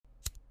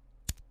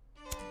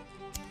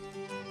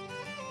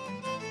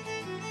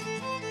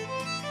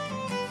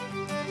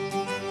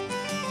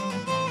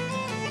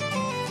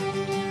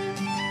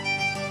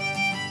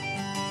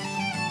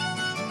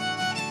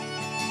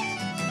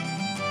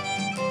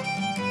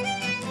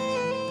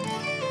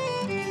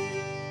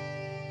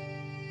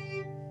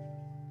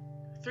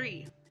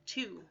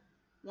2,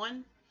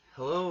 1.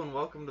 Hello and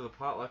welcome to the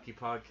Potlucky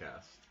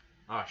Podcast.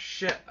 Ah,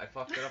 shit, I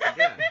fucked it up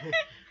again.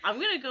 I'm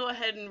going to go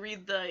ahead and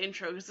read the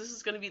intro, because this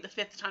is going to be the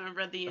 5th time I've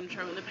read the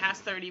intro in the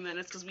past 30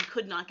 minutes, because we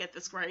could not get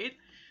this right.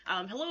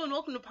 Hello and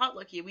welcome to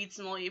Potlucky, a Weed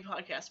Sommelier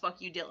podcast.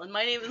 Fuck you, Dylan.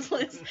 My name is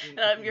Liz, and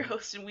I'm your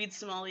host in Weed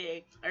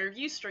Sommelier. I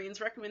review strains,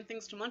 recommend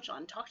things to munch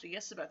on, talk to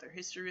guests about their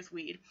history with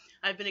weed.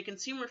 I've been a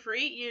consumer for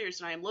 8 years,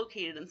 and I am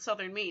located in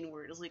southern Maine,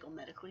 where it is legal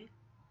medically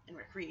and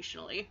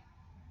recreationally.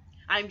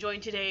 I'm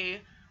joined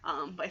today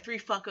by 3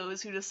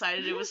 fuckos who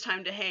decided it was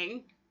time to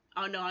hang.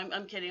 Oh no,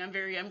 I'm kidding. I'm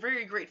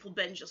very grateful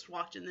Ben just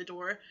walked in the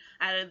door,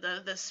 added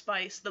the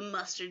spice, the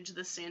mustard to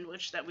the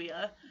sandwich that we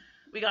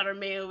got our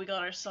mayo, we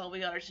got our salt, we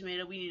got our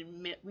tomato, we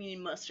need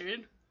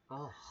mustard.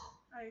 Oh.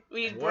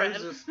 We need What bread.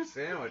 is this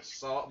sandwich?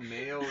 Salt,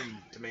 mayo, and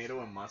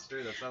tomato and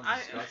mustard? That sounds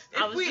disgusting.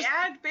 I If was we just-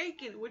 add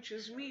bacon, which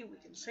is me, we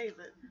can save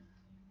it.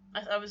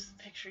 I was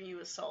picturing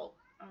you as salt,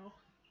 Oh.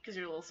 because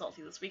you're a little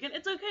salty this weekend.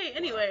 It's okay.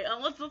 Anyway,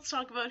 let's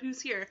talk about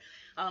who's here.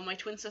 My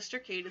twin sister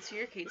Kate is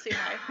here. Kate, say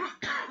hi.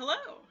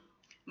 Hello.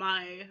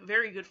 My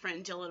very good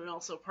friend Dylan and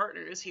also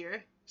partner is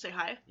here. Say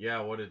hi.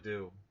 Yeah, what'd it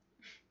do?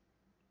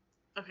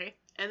 Okay.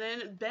 And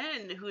then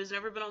Ben, who has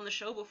never been on the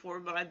show before,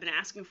 but I've been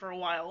asking for a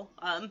while.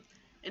 And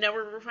now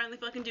we're finally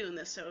fucking doing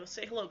this, so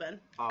say hello, Ben.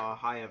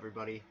 Hi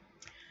everybody.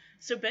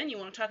 So Ben, you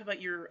want to talk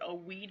about your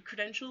weed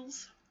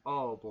credentials?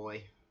 Oh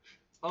boy.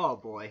 Oh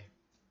boy.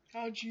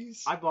 Oh,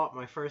 jeez. I bought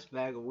my first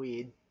bag of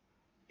weed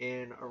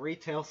in a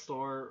retail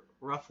store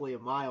roughly a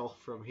mile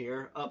from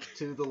here, up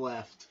to the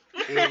left.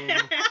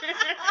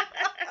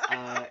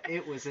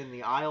 It was in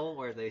the aisle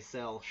where they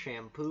sell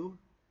shampoo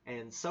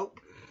and soap,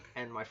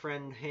 and my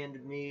friend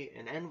handed me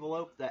an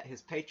envelope that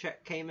his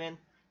paycheck came in,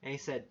 and he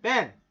said,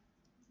 "Ben,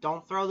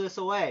 don't throw this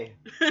away.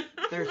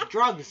 There's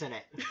drugs in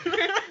it."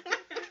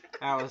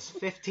 I was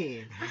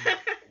 15.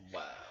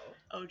 Wow.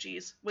 Oh,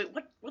 geez. Wait,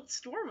 what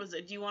store was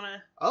it? Do you want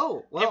to...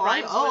 Oh, well, It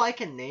rhymes with- I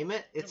can name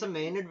it. It's a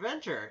Maine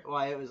adventure.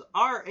 Why, it was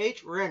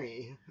R.H.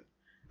 Rennie.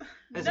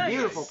 It's a Nice.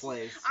 beautiful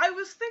place. I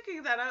was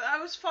thinking that.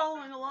 I was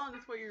following along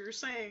with what you were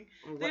saying.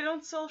 They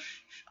don't sell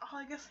oh,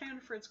 I guess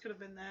Hannaford's could have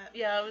been that.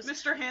 Yeah, I was...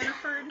 Mr.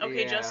 Hannaford.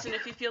 Okay, Yeah. Justin,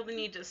 if you feel the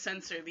need to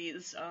censor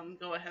these,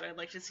 go ahead. I'd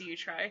like to see you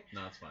try.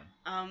 No, it's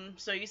fine.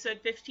 So you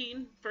said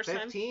 15 first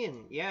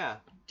 15, yeah. time?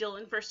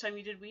 Dylan, first time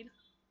you did weed?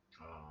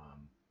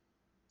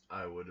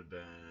 I would have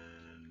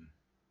been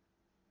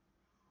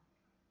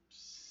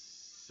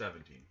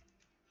 17.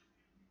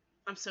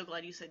 I'm so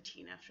glad you said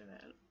teen after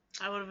that.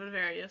 I would have been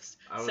various.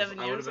 I was 7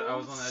 on years the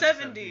old. edge of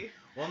 70.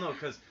 Well, no,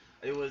 because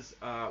it was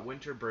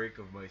winter break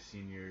of my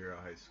senior year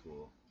of high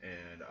school,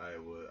 and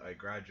I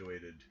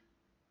graduated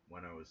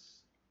when I was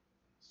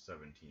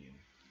 17,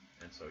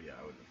 and so yeah,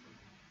 I would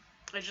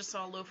have. I just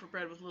saw a loaf of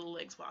bread with little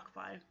legs walk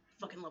by.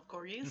 Fucking love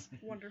corgis.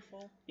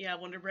 Wonderful. Yeah,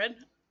 Wonder Bread.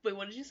 Wait,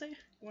 what did you say?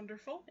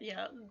 Wonderful.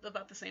 Yeah,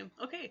 about the same.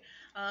 Okay.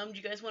 Do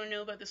you guys want to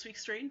know about this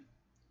week's strain?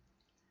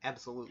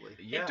 Absolutely.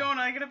 Yeah. Don't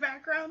I get a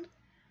background?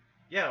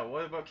 Yeah.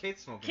 What about Kate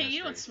smoking? Kate, this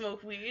you don't week?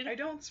 smoke weed. I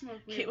don't smoke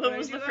weed. Kate, but when I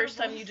was do the have first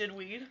time both. you did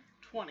weed?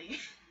 20.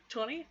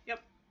 20?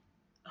 Yep.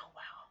 Oh,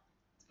 wow.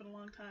 It's been a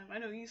long time. I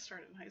know you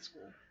started in high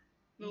school.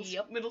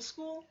 Yep. Middle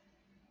school?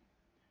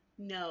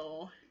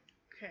 No.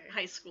 Okay.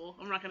 High school.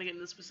 I'm not going to get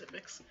into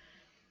specifics.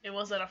 It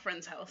was at a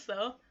friend's house,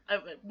 though.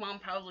 Mom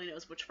probably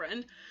knows which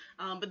friend.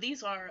 But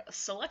these are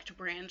Select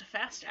brand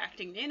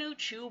fast-acting Nano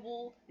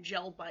Chewable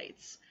Gel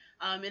Bites.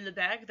 In the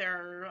bag,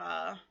 there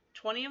are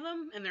 20 of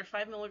them, and they're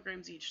 5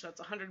 milligrams each, so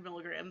that's 100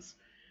 milligrams.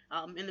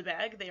 In the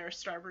bag, they are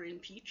strawberry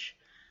and peach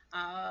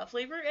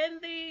flavor, and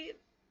they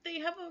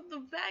have the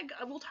bag.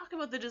 We'll talk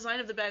about the design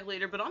of the bag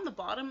later, but on the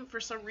bottom, for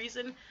some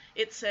reason,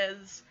 it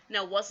says,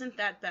 "Now, wasn't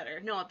that better?"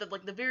 No, at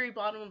the very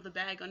bottom of the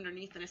bag,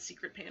 underneath in a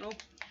secret panel,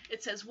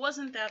 it says,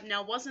 wasn't that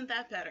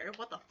better?"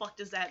 What the fuck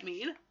does that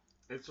mean?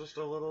 It's just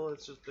a little.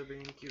 It's just they're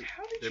being cute.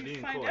 How did They're you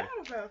being find coy.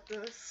 out about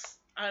this?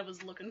 I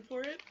was looking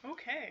for it.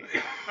 Okay.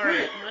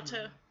 Alright, not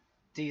to...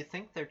 Do you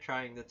think they're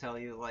trying to tell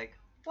you, like,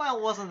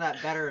 well, wasn't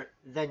that better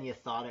than you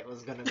thought it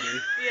was gonna be?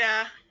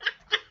 Yeah.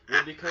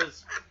 Well,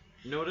 because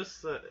notice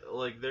that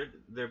like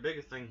their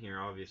biggest thing here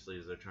obviously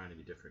is they're trying to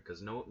be different.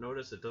 Because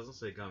notice it doesn't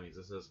say gummies.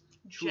 It says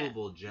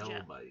chewable gel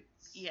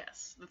bites.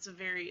 Yes, that's a...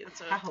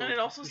 How And it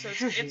also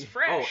says it's judgy.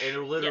 fresh. Oh, and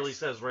it literally Yes.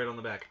 says right on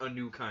the back, a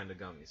new kind of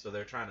gummy. So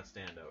they're trying to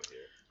stand out here.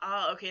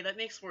 Ah, okay, that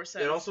makes more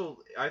sense. It also,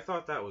 I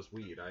thought that was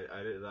weed.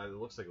 It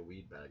looks like a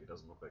weed bag. It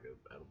doesn't look like an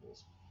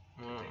edibles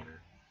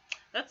container.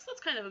 That's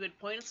kind of a good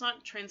point. It's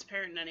not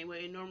transparent in any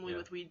way. Normally Yeah.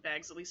 with weed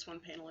bags, at least one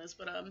panel is.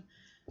 But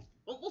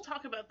we'll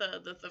talk about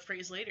the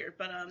phrase later.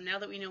 But now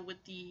that we know what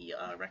the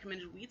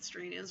recommended weed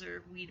strain is,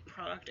 or weed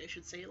product, I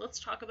should say, let's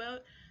talk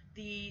about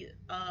the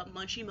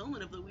munchy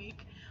moment of the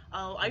week.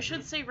 I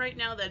should say right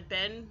now that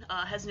Ben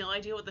has no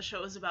idea what the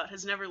show is about.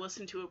 Has never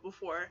listened to it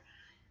before.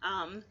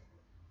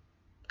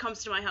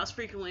 Comes to my house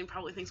frequently and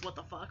probably thinks, "What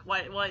the fuck?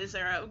 Why is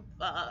there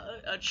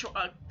a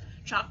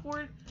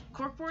chalkboard?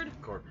 Corkboard?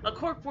 Cork. A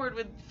corkboard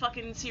with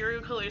fucking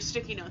serial killer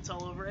sticky notes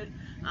all over it."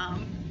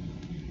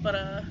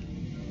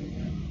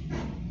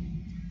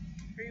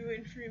 Are you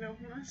waiting for you to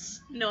open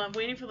this. No, I'm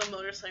waiting for the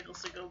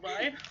motorcycles to go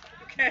by.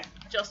 Okay.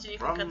 Justin, you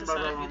can cut this out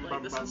if you'd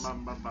like. This is...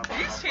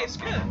 These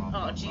taste good.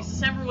 Oh,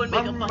 Jesus, everyone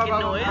make a fucking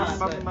noise.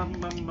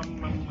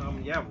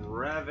 Yeah,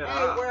 rev it Hey,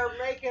 up. we're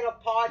making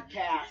a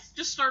podcast.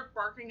 Just start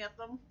barking at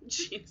them.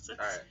 Jesus.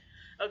 Alright.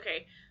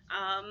 Okay,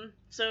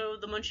 so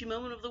the munchie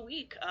moment of the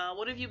week.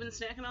 What have you been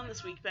snacking on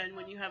this week, Ben,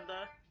 when you have the...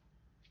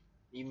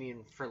 You mean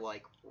for,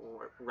 like,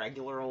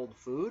 regular old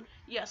food?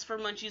 Yes, for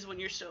munchies when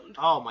you're stoned.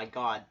 Oh my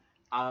god.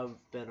 I've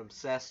been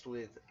obsessed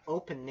with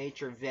open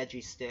nature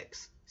veggie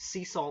sticks.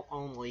 Sea salt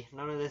only.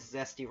 None of this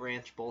zesty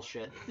ranch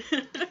bullshit.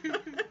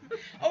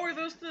 Oh, are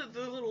those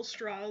the little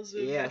straws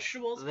of Yes,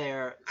 vegetables?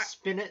 they're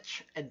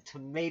spinach and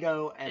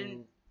tomato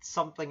and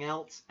something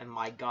else, and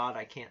my god,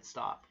 I can't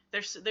stop.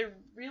 They're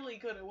really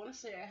good. I want to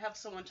say I have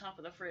some on top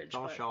of the fridge.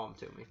 Don't but... show them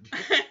to me.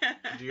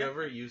 Do you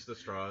ever use the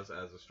straws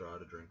as a straw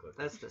to drink liquor?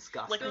 That's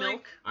disgusting. Like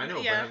milk? I know,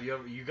 Yeah. but have you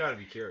ever? You gotta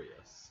be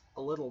curious.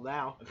 A little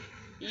now.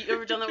 You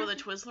ever done that with a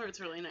Twizzler? It's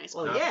really nice.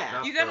 Well, but- yeah.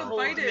 That's You gotta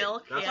horrifying. bite it.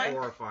 Milk, That's yeah.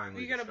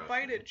 horrifyingly You gotta disgusting.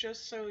 bite it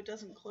just so it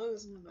doesn't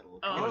close in the middle.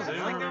 Oh, That's does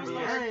like anyone that was the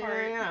remember hard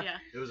that? part. Yeah,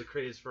 It was a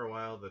craze for a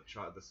while. The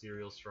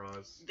cereal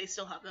straws. they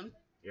still have them.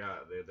 Yeah,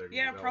 they're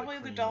Yeah, got, probably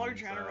like, the cream Dollar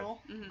inside.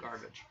 General. Mhm.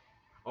 Garbage.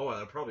 Oh,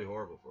 they're probably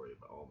horrible for you,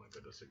 but oh my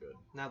goodness, they're good.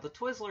 Now the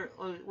Twizzler,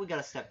 we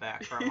gotta step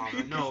back for a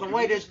moment. No, 'cause can the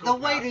way we to just go the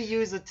way to past-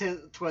 use a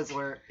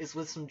Twizzler is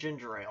with some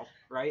ginger ale,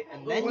 right?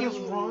 And Oh, then what is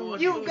wrong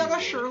with you've got a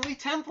you? Shirley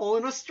Temple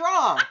in a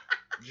straw.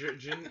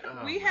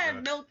 Oh We my had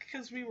God. milk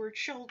because we were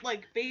chilled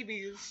like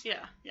babies.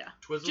 Yeah, yeah.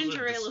 Twizzlers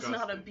Ginger are ale is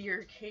not a disgusting.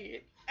 beer,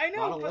 Kate. I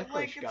know, Not a but like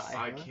licorice it's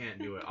guy. I can't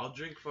do it. I'll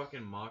drink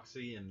fucking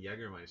Moxie and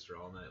Jägermeister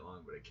all night long,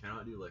 but I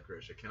cannot do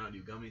licorice. I cannot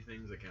do gummy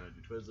things. I cannot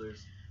do Twizzlers.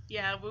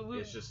 Yeah,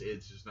 It's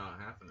just not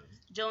happening.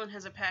 Dylan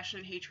has a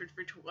passionate hatred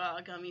for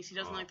gummies. He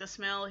doesn't Oh. like the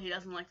smell. He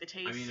doesn't like the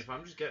taste. I mean, if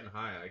I'm just getting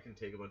high, I can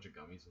take a bunch of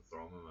gummies and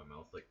throw them in my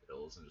mouth like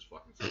pills and just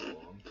fucking swallow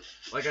them.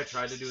 Like I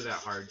tried to do that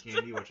hard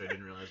candy, which I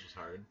didn't realize was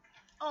hard.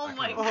 oh I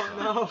my kinda- god.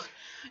 Oh no.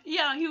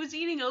 Yeah, he was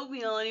eating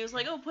oatmeal and he was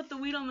like, "Oh, put the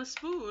wheat on the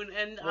spoon."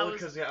 And I Well, was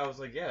because I was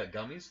like, yeah,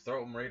 gummies,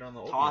 throw them right on the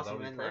oatmeal. Toss That them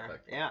would in be there.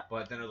 perfect. Yeah.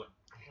 But then I was like,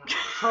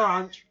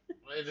 Crunch.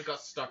 it just got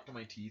stuck to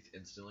my teeth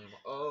instantly. I'm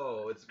like,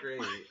 oh, it's great.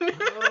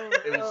 Oh,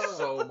 It was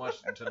so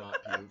much to not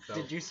puke. That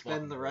Did was you spend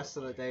fucking the rest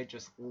of the horrifying. day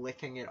just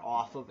licking it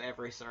off of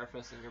every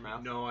surface in your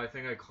mouth? No, I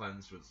think I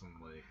cleansed with some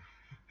like.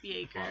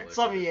 Jaeger. hot liquor.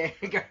 Some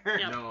Jaeger.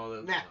 Yeah. No,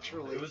 that's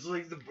Naturally. It was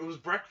like it was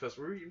breakfast.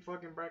 We were eating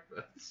fucking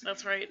breakfast.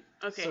 That's right.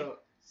 Okay.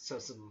 So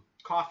some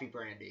coffee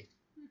brandy.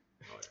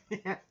 Oh,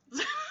 yeah.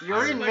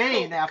 You're in Like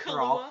Maine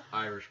after all. Kahlua.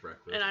 Irish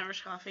breakfast. An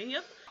Irish coffee.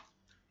 Yep.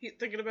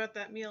 Thinking about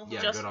that meal.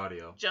 Yeah, Just- good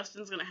audio.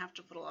 Justin's gonna have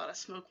to put a lot of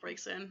smoke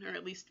breaks in, or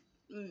at least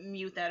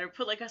mute that, or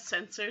put like a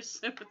sensor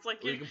so it's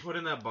like Well, you're... you can put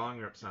in that bong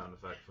rip sound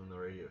effect from the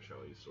radio show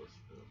I used to listen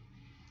to.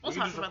 We'll We can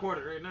talk just about record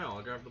it right now.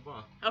 I'll grab the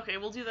bong. Okay,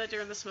 we'll do that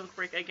during the smoke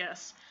break, I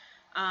guess.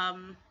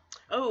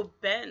 Oh,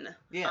 Ben.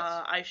 Yes.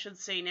 I should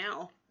say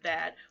now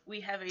that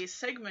we have a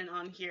segment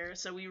on here.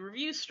 So we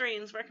review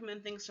strains,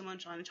 recommend things to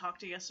munch on, and talk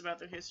to guests about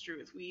their history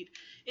with weed.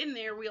 In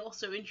there, we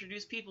also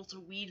introduce people to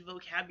weed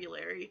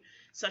vocabulary,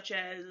 such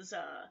as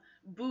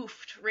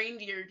boofed,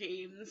 reindeer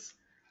games.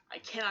 I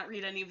cannot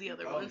read any of the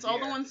other Oh, ones. All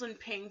the dear. ones in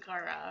pink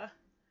are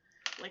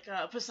like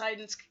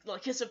Poseidon's,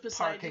 like Kiss of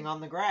Poseidon. Parking on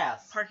the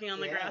grass. Parking on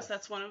the grass, Yes.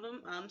 that's one of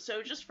them.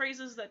 So just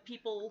phrases that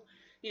people,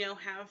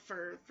 have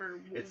for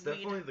It's weed.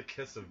 definitely the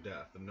kiss of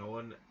death. No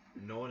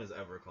one has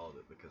ever called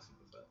it the kiss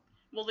of death.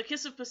 Well, the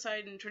Kiss of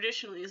Poseidon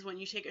traditionally is when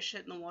you take a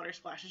shit and the water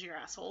splashes your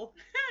asshole.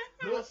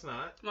 No, it's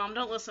not. Mom,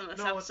 don't listen to this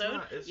No, it's episode.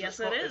 not. It's Yes, just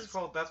called, it is.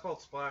 That's called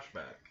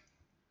splashback.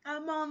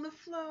 I'm on the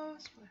floor.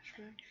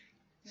 Splashback.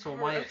 So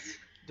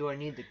do I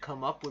need to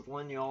come up with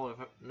one y'all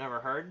have never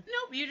heard?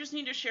 Nope, you just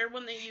need to share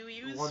one that you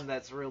use. One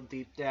that's real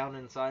deep down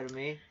inside of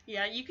me?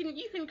 Yeah, you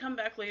can come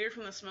back later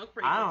from the smoke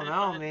break. I with don't it,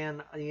 know, but-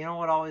 man. You know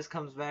what always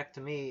comes back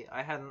to me?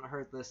 I hadn't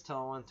heard this till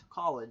I went to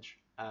college,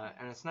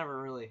 and it's never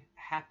really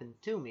happened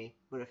to me.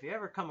 But if you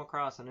ever come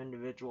across an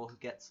individual who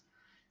gets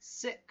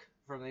sick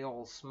from the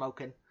old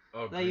smoking,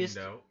 Oh, They greened used-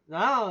 out.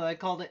 no, they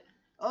called it,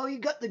 "Oh, you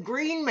got the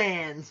green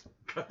man's."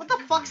 What the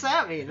fuck's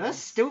that mean? That's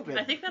stupid.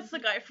 I think that's the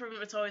guy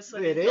from It's Always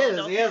Sunny It in is.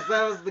 Philadelphia. Yes,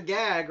 that was the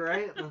gag,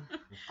 right?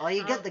 Oh,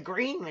 you Um, got the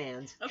green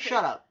man's. okay.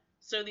 Shut up.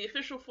 So the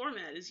official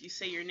format is you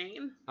say your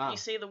name, Ah. you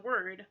say the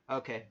word,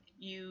 Okay.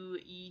 you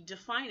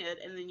define it,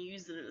 and then you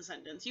use it in a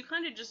sentence. You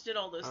kind of just did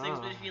all those things,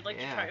 but Ah, if you'd like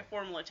yeah. to try a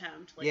formal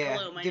attempt, like, Yeah,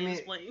 hello, my give name is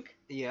me- blank.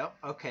 Yep.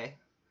 Okay.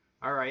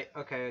 All right.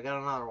 Okay. I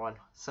got another one.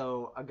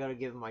 So I gotta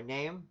give my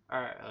name.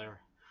 All right.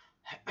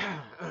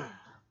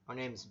 My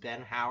name's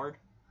Ben Howard.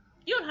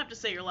 You don't have to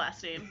say your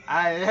last name.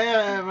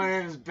 My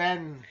name's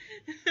Ben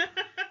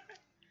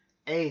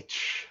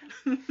H.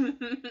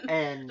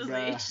 And Does the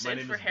H My stand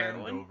name for is Ben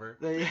heroin? Dover.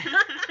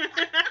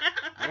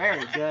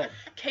 Very good.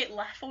 Kate,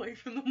 laugh away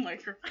from the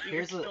microphone.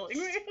 Here's You're a- killing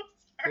me.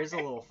 Here's a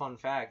little fun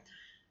fact.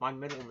 My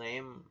middle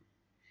name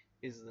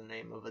is the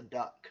name of a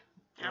duck.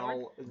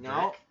 Howard?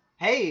 No.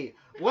 Hey,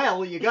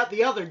 well, you got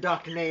the other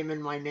duck name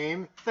in my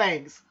name.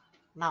 Thanks.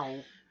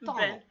 No. Donald.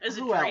 Ben. Is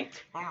it Who else?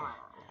 Drake?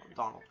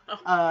 Donald.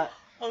 Oh.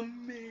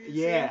 Amazing.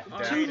 Yeah,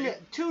 Alrighty.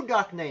 two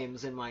duck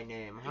names in my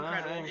name, huh?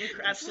 Incredible.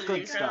 Absolutely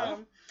Good incredible. stuff.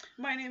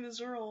 My name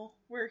is Earl,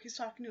 where he's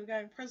talking to a guy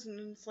in prison,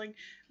 and it's like,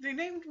 they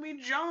named me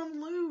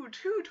John Lou,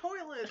 2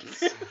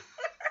 toilets.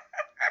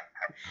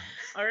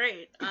 All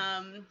right.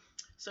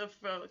 So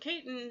for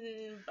Kate and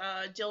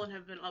Dylan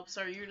have been. Oh,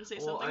 sorry, you were gonna say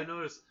Well, something. I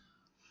noticed.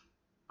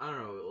 I don't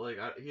know. Like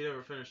he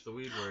never finished the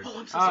weed word. Oh,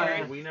 I'm so Oh, sorry.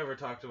 yeah. We never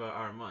talked about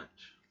our munch.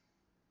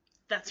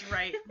 That's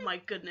right. My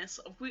goodness.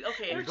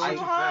 Okay. We're Too going too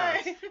high.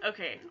 fast.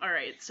 Okay. All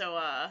right. So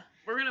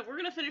we're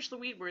gonna finish the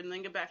weed word and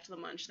then get back to the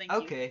munch. Thank you.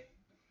 Okay.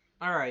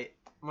 Alright.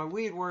 My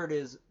weed word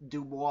is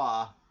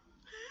Dubois.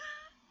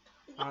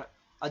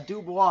 A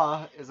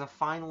Dubois is a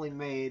finely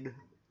made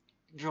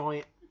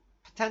joint,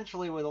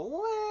 potentially with a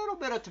little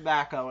bit of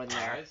tobacco in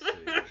there. I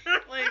see.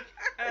 Like,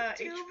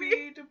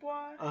 H.B.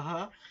 Dubois.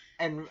 Uh-huh.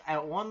 And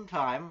at one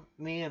time,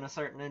 me and a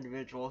certain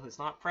individual who's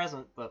not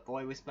present, but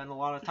boy, we spend a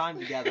lot of time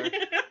together,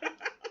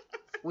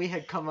 we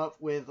had come up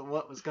with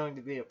what was going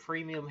to be a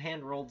premium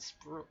hand-rolled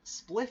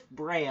spliff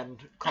brand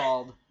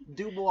called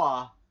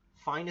Dubois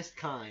Finest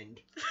Kind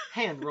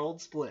Hand-Rolled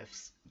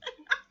Spliffs.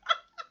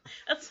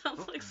 That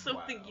sounds like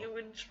something Wow. you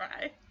would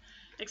try,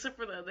 except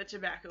for the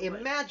tobacco. but-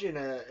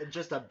 Imagine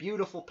just a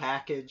beautiful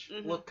package,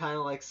 Mhm. look kind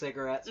of like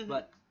cigarettes, Mhm.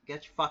 but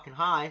get you fucking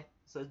high. It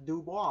says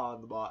Dubois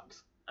on the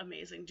box.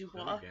 Amazing. Good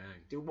Dubois. gang.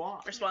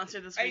 Dubois. We're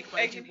sponsored this I week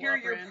by can Dubois hear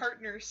your brand.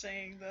 partner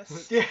saying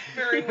this Yeah.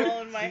 very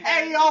well in my head.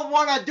 Hey, y'all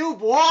want a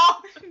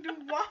Dubois?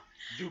 Dubois.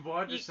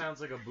 Dubois just You- sounds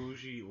like a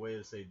bougie way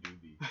to say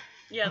doobie.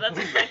 Yeah, I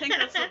think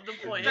that's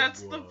the point.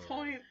 That's the Dubois.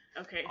 point.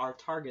 Okay. Our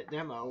target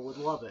demo would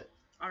love it.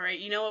 All right.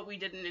 You know what? We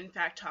didn't, in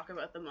fact, talk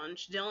about the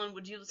munch.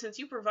 Dylan, since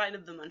you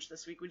provided the munch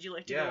this week, would you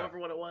like to go Yeah. over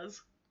what it was?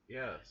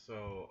 Yeah,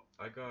 so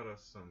I got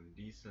us some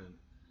decent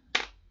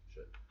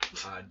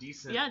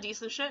decent Yeah,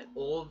 decent shit.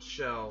 old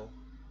shell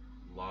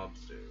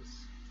lobsters.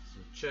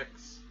 Some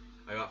chicks.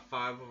 I got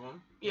 5 of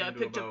them. Yeah, I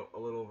picked about a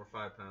little over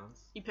 5 pounds.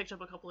 You picked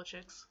up a couple of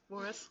chicks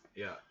for us.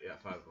 Yeah,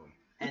 5 of them.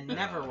 And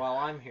never while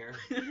I'm here.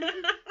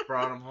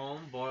 Brought them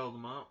home, boiled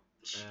them up,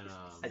 and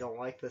I don't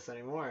like this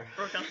anymore.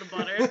 Broke out the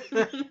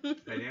butter.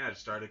 and yeah, I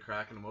just started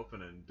cracking them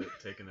open and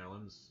taking their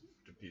limbs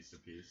to piece,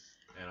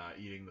 and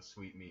eating the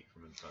sweet meat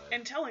from inside.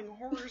 And telling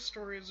horror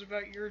stories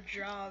about your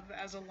job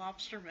as a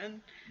lobsterman.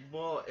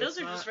 Well, Those it's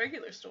are not, just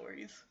regular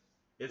stories.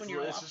 it's, when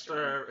you're a it's just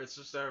lobsterman. it's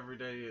just our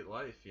everyday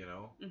life, you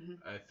know. Hmm.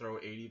 I throw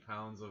 80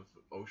 pounds of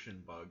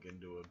ocean bug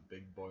into a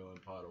big boiling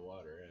pot of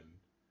water, and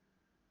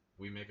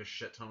we make a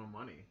shit ton of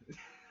money.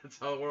 That's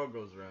how the world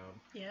goes around.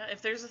 Yeah,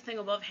 if there's a thing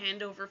above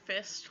hand over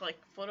fist, like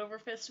foot over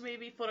fist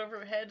maybe, foot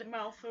over head,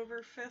 Mouth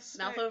over fist.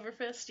 mouth over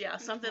fist, yeah,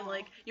 something Wow.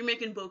 like, you're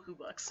making boku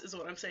bucks, is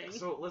what I'm saying.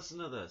 So listen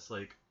to this,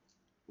 like,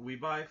 we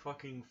buy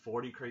fucking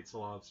 40 crates of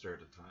lobster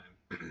at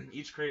a time.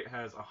 Each crate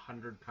has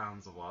 100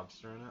 pounds of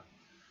lobster in it.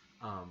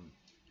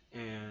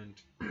 And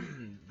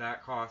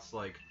that costs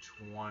like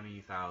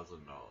 $20,000,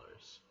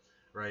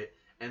 right?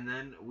 And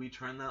then we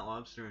turn that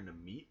lobster into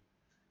meat,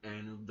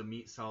 and the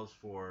meat sells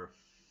for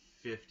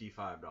 $55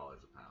 a pound.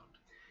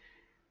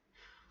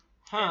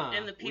 Huh.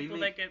 And the people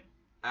make- that get,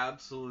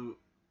 Absolute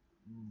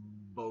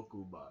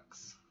boku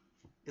bucks.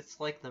 It's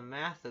like the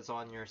math is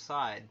on your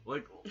side.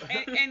 Like,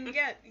 And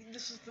yet,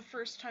 this is the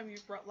first time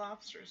you've brought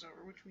lobsters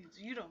over, which means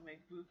you don't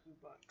make buku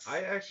bucks.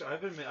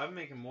 I've been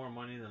making more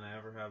money than I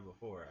ever have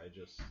before. I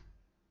don't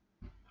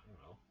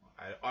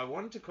know. I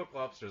wanted to cook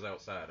lobsters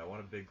outside. I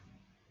want a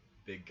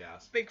big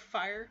gas Big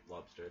fire.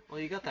 lobster. Well,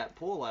 you got that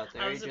pool out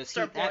there. How You does it just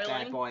start heat that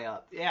boiling? bad boy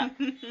up. Yeah.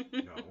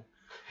 No.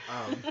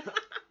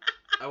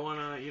 I want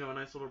a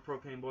nice little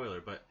propane boiler.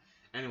 But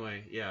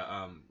anyway,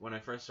 yeah. When I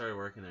first started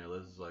working there,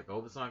 Liz was like,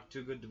 "Oh, it's not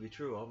too good to be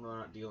true. I'm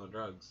not dealing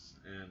drugs."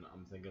 And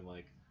I'm thinking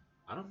like,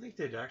 I don't think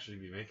they'd actually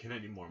be making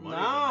any more money.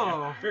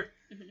 No. Than they are.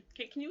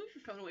 Okay, can you move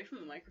your phone away from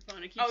the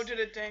microphone? It keeps... Oh, did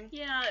it ding?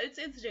 Yeah, it's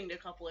dinged a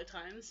couple of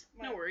times.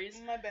 No worries.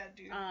 My bad,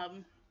 dude.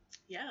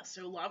 Yeah,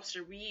 so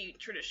lobster, we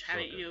had So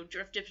it, good.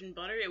 drift dipped in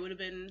butter. It would have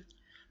been,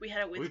 we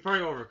had it with We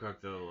probably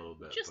overcooked it a little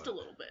bit. just but, a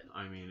little bit.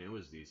 I mean, it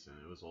was decent.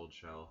 It was old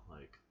shell.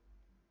 Like,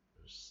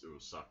 it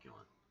was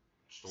succulent.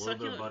 Just a little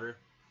bit of Succulent. butter.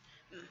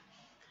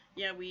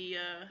 Yeah, we,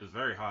 It was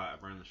very hot.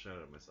 I burned the shit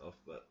out of myself,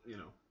 but you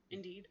know.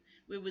 indeed.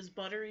 It was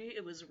buttery,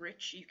 it was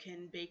rich. You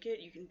can bake it,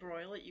 you can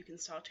broil it, you can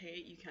saute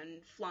it, you can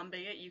flambe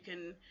it, you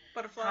can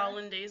Butterfly.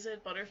 hollandaise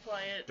it,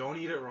 butterfly it. Don't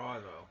eat it raw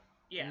though.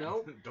 Yeah.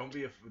 Nope. Don't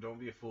be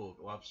a fool.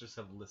 Lobsters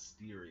have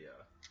listeria.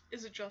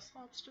 Is it just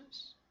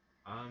lobsters?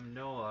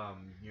 No.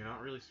 You're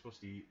not really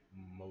supposed to eat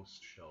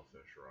most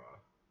shellfish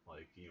raw.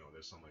 Like,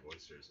 there's some like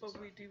oysters and But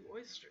stuff. we do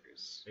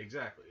oysters.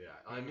 Exactly. Yeah.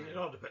 I mean, it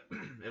all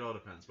it all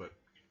depends, but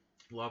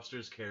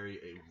lobsters carry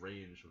a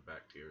range of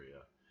bacteria.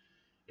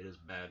 It is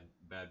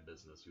bad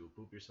business. You will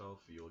poop yourself.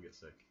 You will get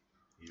sick.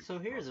 You So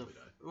here's possibly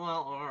die.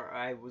 or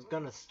I was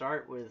gonna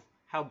start with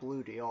how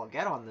blue do y'all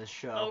get on this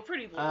show? Oh,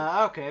 pretty blue.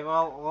 Okay,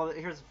 well,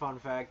 here's a fun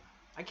fact.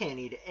 I can't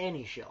eat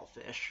any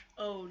shellfish.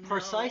 Oh, no.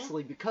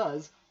 Precisely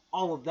because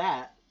all of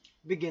that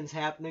begins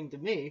happening to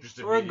me. Just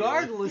immediately.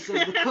 Regardless of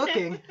the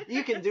cooking,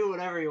 you can do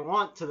whatever you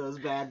want to those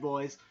bad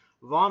boys.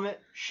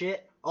 Vomit,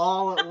 shit,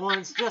 all at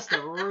once. Just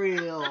a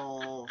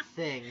real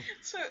thing.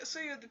 So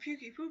you have the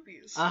pukey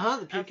poopies.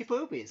 The pukey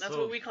poopies. That's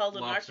what we called it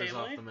in our lobsters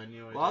family. off the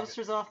menu. I take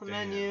Lobsters it? off the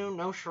Damn. menu,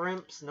 no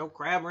shrimps, no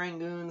crab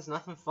rangoons,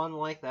 nothing fun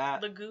like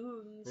that.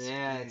 Lagoons.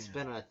 Yeah, it's Damn.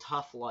 been a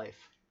tough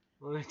life.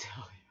 Let me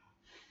tell you.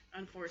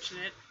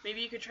 Unfortunate.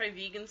 Maybe you could try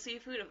vegan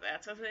seafood if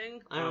that's a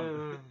thing.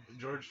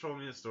 George told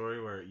me a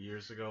story where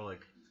years ago, like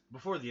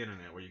before the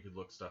internet, where you could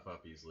look stuff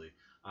up easily,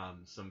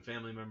 some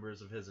family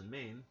members of his in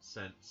Maine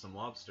sent some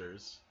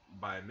lobsters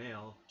by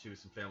mail to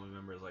some family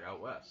members like out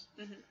west,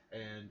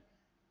 and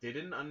they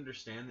didn't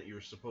understand that you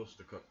were supposed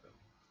to cook them.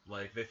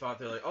 Like they thought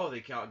they're like, oh, they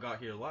got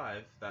here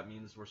live. That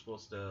means we're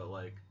supposed to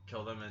like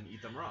kill them and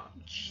eat them raw.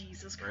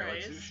 Jesus Right, like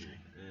Christ. sushi.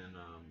 And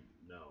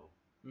no,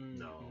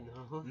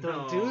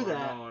 Don't do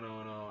that.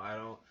 No, I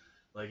don't.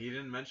 Like, he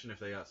didn't mention if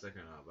they got sick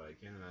or not, but I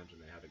can't imagine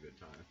they had a good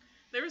time.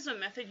 There was a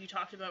method you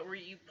talked about where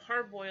you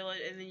parboil it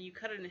and then you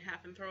cut it in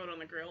half and throw it on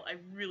the grill. I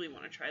really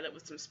want to try that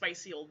with some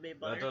spicy Old Bay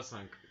butter. That does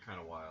sound kind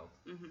of wild.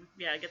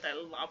 Yeah, get that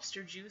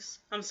lobster juice.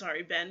 I'm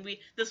sorry, Ben.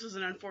 This was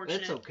an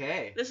unfortunate. It's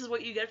okay. This is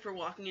what you get for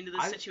walking into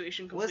this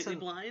situation completely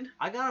blind.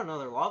 I got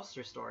another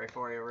lobster story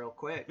for you real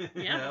quick.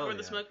 Yeah, Hell before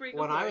the smoke break.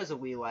 When I was a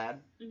wee lad,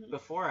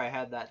 before I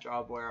had that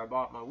job where I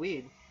bought my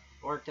weed,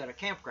 worked at a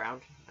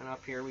campground, and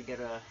up here we get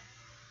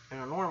in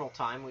a normal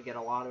time, we get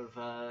a lot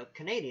of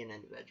Canadian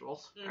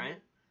individuals, right?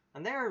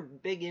 And they're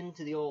big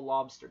into the old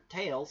lobster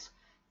tails.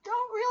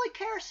 Don't really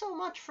care so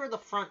much for the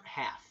front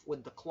half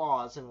with the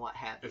claws and what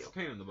have you. It's a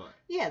pain in the butt.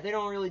 Yeah, they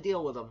don't really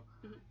deal with them.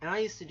 And I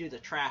used to do the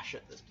trash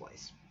at this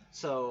place.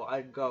 So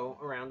I'd go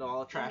around to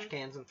all the trash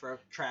cans and throw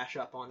trash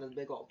up onto the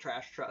big old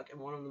trash truck. And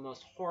one of the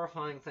most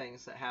horrifying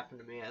things that happened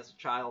to me as a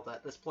child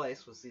at this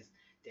place was these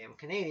damn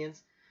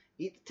Canadians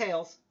eat the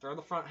tails, throw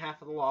the front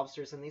half of the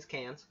lobsters in these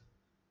cans,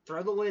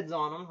 throw the lids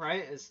on them,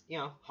 right? It's,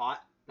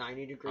 hot,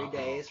 90-degree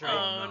days, right?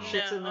 Oh,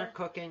 Shit's no. in there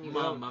cooking. You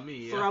Mamma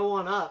mia. throw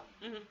one up,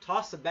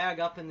 toss the bag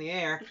up in the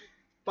air,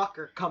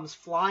 fucker comes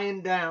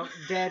flying down,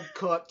 dead,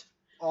 cooked,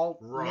 all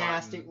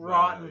nasty,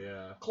 rotten,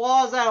 yeah.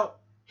 claws out,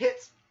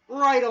 hits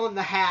right on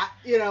the hat,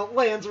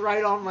 lands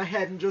right on my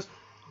head and just,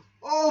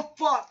 oh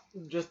fuck,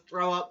 just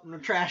throw up in the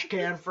trash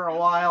can for a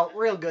while.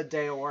 Real good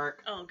day of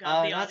work. Oh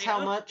god, that's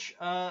how much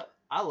I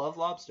love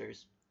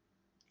lobsters.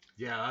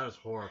 Yeah, that was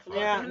horrifying.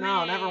 Yeah,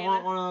 no, never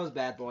want one of those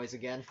bad boys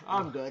again.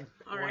 I'm good.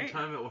 One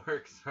time at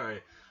work,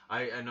 sorry,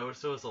 I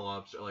noticed there was a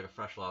lobster, like a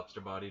fresh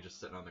lobster body, just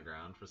sitting on the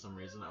ground for some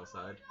reason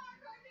outside.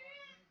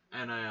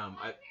 And I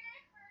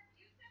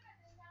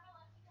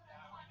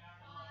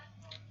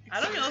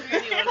don't know if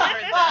anyone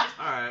heard that.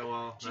 Alright,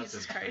 well,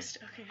 Jesus Christ.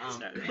 Okay,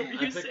 start.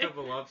 I picked up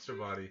a lobster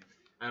body,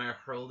 and I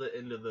hurled it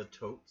into the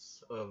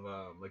totes of,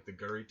 like the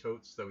gurry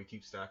totes that we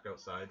keep stacked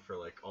outside for,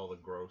 like, all the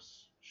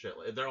gross shit.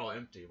 They're all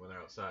empty when they're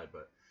outside,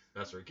 but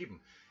that's where we keep them.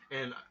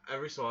 And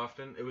every so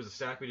often, it was a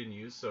stack we didn't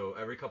use, so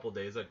every couple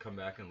days I'd come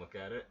back and look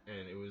at it,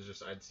 and it was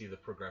just, I'd see the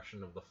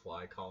progression of the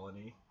fly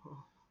colony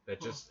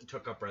that just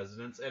took up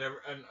residence. And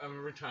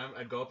every time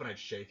I'd go up and I'd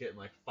shake it, and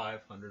like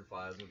 500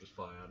 flies would just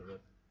fly out of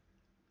it.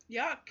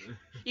 Yuck.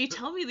 You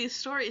tell me these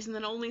stories and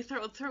then only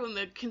throw in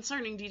the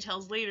concerning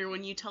details later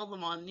when you tell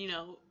them on,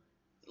 live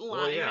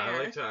Well, yeah,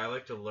 air. I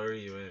like to lure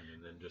you in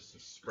and then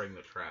just spring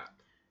the trap.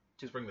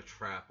 Spring the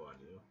trap on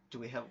you. Do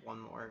we have one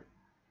more?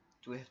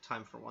 Do we have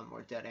time for one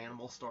more dead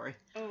animal story?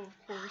 Oh,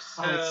 of course.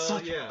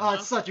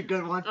 It's such a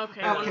good one.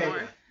 Okay, one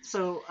more.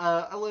 So,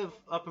 I live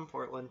up in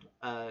Portland.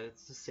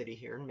 It's a city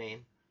here in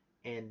Maine.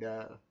 And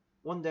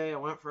one day I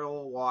went for a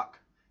little walk,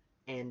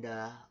 and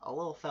a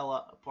little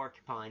fella, a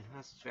porcupine,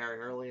 this is very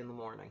early in the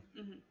morning,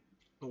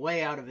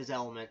 way out of his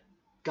element,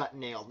 got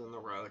nailed in the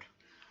road.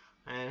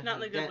 Not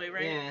in a good way,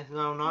 right? Yeah,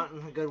 no, not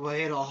in a good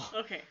way at all.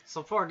 Okay.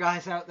 So poor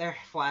guy's out there,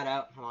 flat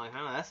out. I'm like,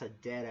 oh, that's a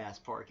dead-ass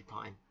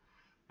porcupine.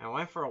 I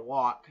went for a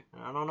walk,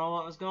 and I don't know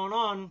what was going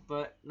on,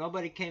 but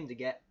nobody came to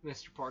get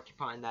Mr.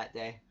 Porcupine that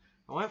day.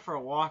 I went for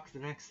a walk the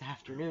next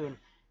afternoon,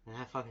 and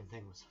that fucking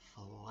thing was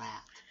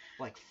flat.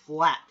 Like,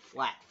 flat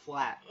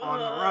on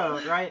the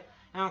road, right?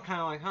 And I'm kind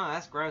of like,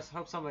 that's gross.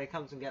 Hope somebody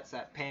comes and gets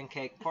that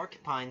pancake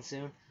porcupine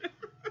soon.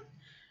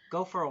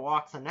 Go for a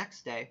walk the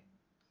next day.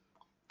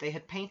 They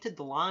had painted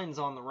the lines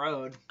on the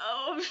road.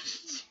 Oh,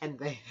 and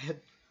they had,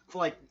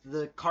 like,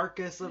 the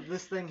carcass of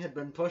this thing had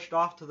been pushed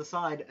off to the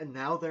side, and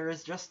now there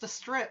is just a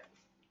strip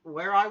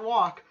where I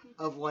walk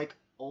of, like,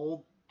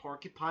 old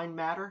porcupine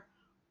matter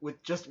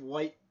with just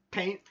white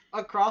paint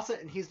across it,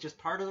 and he's just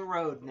part of the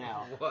road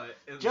now. What?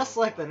 Just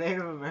like the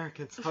Native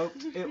Americans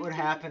hoped it would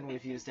happen.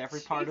 We've used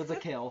every part of the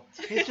kill.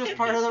 He's just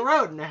part of the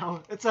road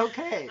now. It's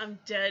okay. I'm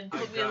dead.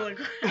 Put me on the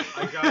ground.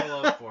 I gotta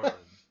love Portland.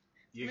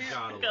 You Man,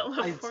 gotta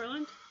love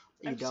Portland.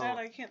 I'm don't. sad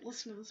I can't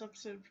listen to this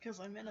episode because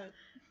I'm in it.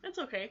 That's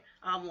okay.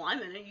 Well,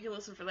 I'm in it. You can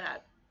listen for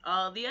that.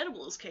 The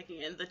edible is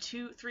kicking in. The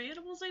 3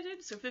 edibles I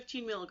did, so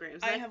 15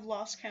 milligrams. I have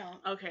lost count.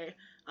 Okay.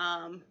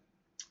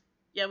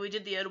 Yeah, we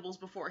did the edibles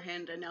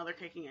beforehand, and now they're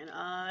kicking in.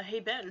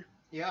 Hey, Ben.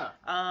 Yeah.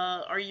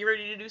 Are you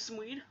ready to do some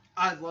weed?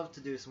 I'd love to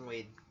do some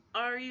weed.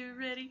 Are you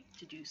ready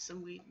to do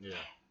some weed? Yeah.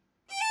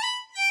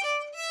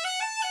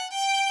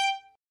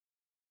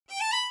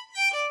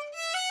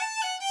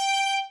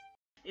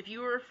 If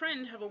you or a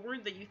friend have a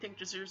word that you think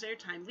deserves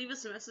airtime, leave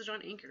us a message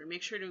on Anchor.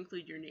 Make sure to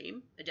include your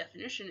name, a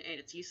definition, and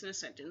its use in a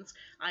sentence.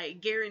 I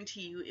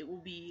guarantee you it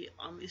will be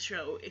on the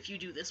show if you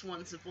do this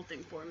one simple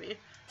thing for me.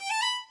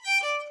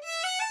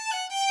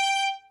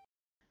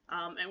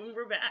 And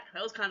we're back.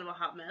 That was kind of a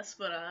hot mess,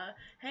 but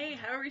hey,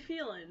 how are we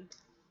feeling?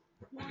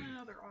 Want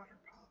another Otter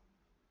Pop.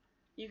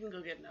 You can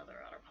go get another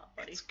Otter Pop,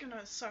 buddy. It's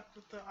gonna suck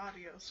with the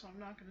audio, so I'm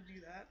not gonna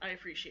do that. I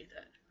appreciate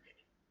that. Okay.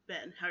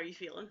 Ben, how are you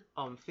feeling?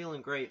 I'm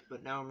feeling great,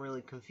 but now I'm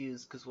really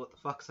confused because what the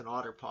fuck's an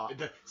Otter Pop?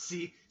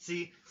 See,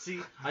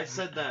 I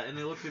said that, and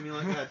they looked at me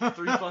like I had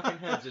 3 fucking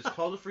heads. It's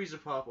called a freezer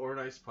pop or an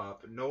ice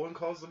pop. No one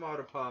calls them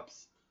Otter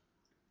Pops.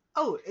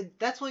 Oh,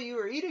 that's what you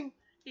were eating?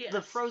 Yes.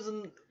 The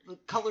frozen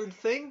colored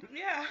thing?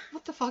 Yeah.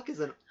 What the fuck is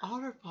an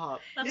Otter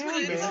Pop? That's yeah,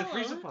 what It's it's a called.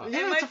 freezer pop. Yeah,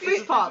 It it's might a be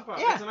freeze a pop. Pop.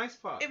 Yeah. It's an ice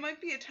pop. It might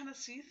be a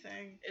Tennessee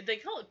thing. They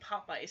call it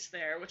Pop Ice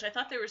there, which I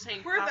thought they were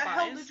saying Where Popeyes. the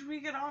hell did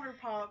we get Otter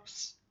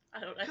Pops?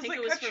 I Because think they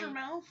it was cut from your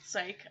mouth?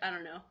 Psych. I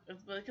don't know.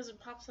 Because it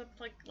pops up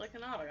like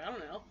an otter. I don't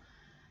know.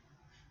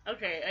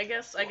 Okay, I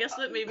guess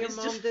that maybe it's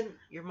just.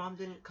 Your mom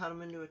didn't cut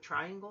them into a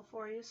triangle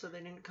for you, so they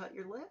didn't cut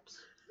your lips?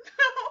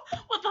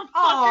 What the fuck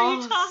are you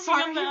Oh, talking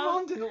sorry, about? your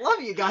mom didn't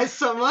love you guys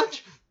so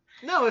much.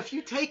 No, if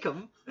you take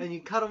them and you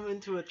cut them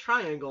into a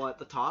triangle at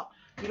the top,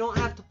 you don't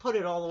have to put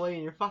it all the way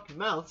in your fucking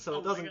mouth, so Oh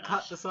it my doesn't gosh.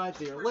 cut the sides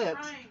of your We're lips.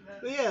 trying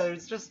this. Yeah,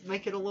 it's just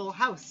make it a little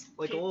house,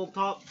 like Okay. a little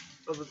top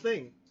of a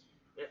thing.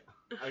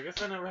 I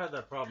guess I never had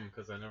that problem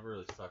because I never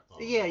really sucked on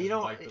them. Yeah, I you just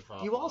don't. bite the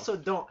top You off. also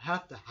don't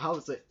have to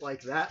house it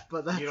like that,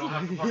 but that's You don't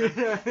have to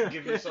fucking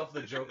give yourself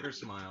the Joker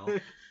smile.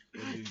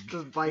 when you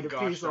just bite a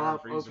gosh piece darn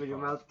off, freezer open your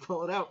pop. mouth,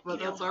 pull it out. But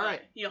You know that's how- all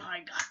right. You know how I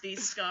got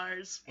these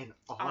scars? And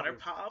Otter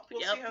Pop.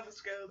 We'll Yep. see how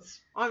this goes.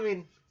 I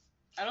mean,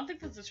 I don't think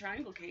that's a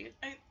triangle, Kate.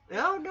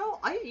 no,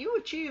 you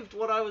achieved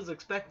what I was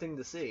expecting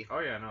to see. Oh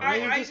yeah, no. I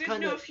mean, I just didn't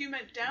kinda- know if you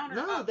meant down or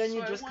No, up. then so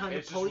you I just wanted- kind of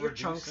It's pull just your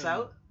chunks reducing-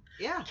 out.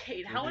 Yeah.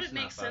 Kate, how would it Reducing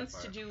make that sense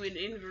fat to fire. do an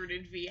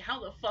inverted V?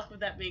 How the fuck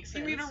would that make sense?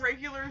 You mean a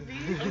regular V?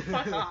 Oh,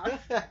 fuck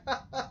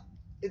off.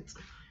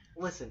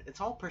 Listen, it's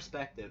all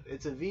perspective.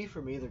 It's a V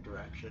from either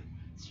direction.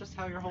 It's just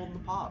how you're holding the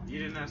pop. You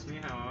didn't ask me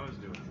how I was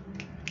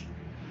doing.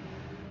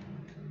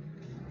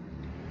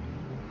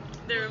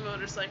 There are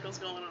motorcycles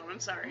going on. I'm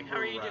sorry. How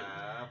are you doing?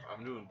 Crap,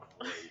 I'm doing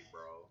great,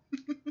 bro.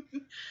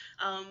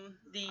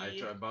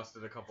 I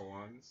busted a couple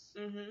lungs.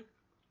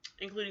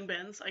 Including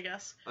Ben's, I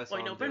guess. I saw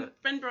Wait, no, him do it.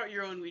 Ben brought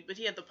your own weed, but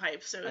he had the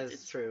pipe, so That's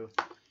it's true.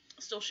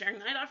 still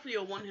sharing. I'd offer you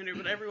a one-hitter,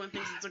 but everyone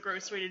thinks it's a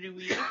gross way to do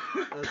weed.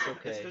 That's It's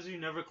okay. because you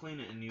never clean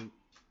it and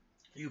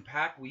you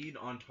pack weed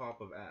on top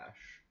of ash.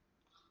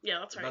 Yeah,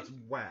 that's right. That's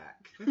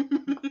whack.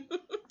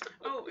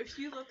 Oh, if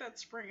you let that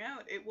spring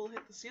out, it will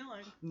hit the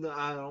ceiling. No,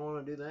 I don't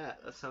want to do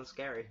that. That sounds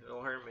scary.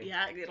 It'll hurt me.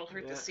 Yeah, it'll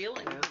hurt the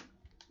ceiling. Yeah.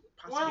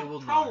 Possibly. It will Well,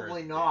 not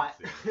probably hurt the not.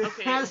 ceiling.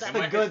 Okay, That's that a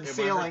might good It might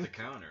ceiling. hurt the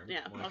counter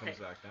Yeah, when okay. it comes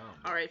back down.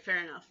 All right, fair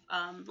enough.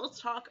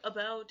 Let's talk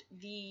about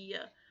the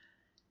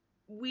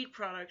weed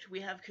product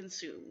we have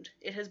consumed.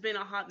 It has been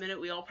a hot minute.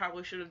 We all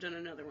probably should have done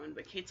another one,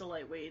 but Kate's a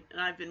lightweight,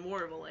 and I've been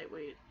more of a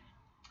lightweight.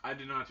 I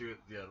did not do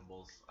the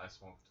edibles. I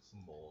smoked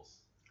some bowls.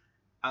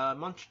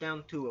 Munched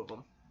down 2 of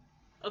them.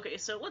 Okay,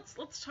 so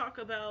let's talk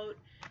about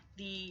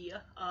the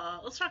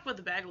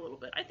bag a little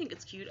bit. I think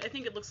it's cute. I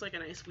think it looks like a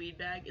nice weed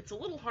bag. It's a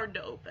little hard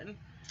to open.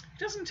 It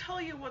doesn't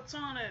tell you what's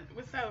on it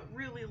without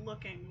really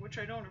looking, which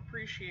I don't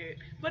appreciate.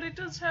 But it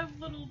does have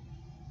little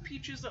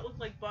peaches that look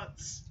like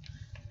butts.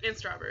 And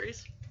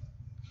strawberries,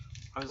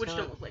 which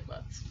don't look like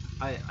butts.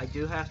 I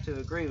do have to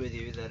agree with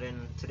you that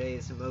in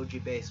today's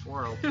emoji-based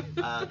world,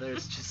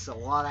 there's just a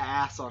lot of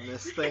ass on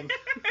this thing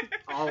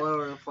all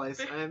over the place.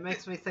 And it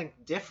makes me think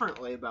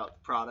differently about the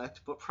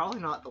product, but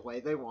probably not the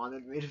way they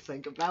wanted me to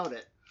think about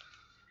it.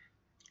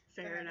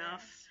 Fair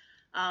enough.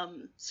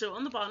 So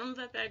on the bottom of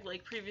that bag,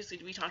 like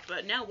previously we talked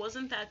about, now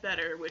wasn't that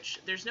better, which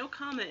there's no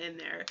comma in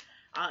there.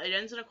 It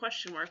ends in a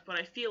question mark, but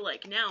I feel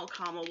like now,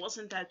 comma,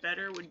 wasn't that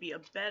better would be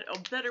a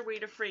better way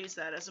to phrase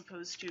that as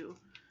opposed to,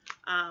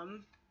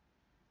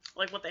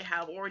 like what they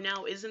have, or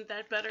now isn't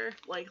that better?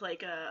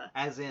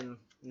 As in,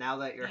 now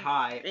that you're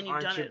high, and you've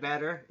aren't done you it.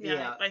 better?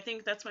 Yeah, I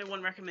think that's my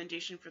one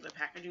recommendation for the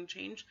packaging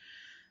change.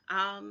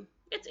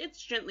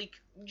 It's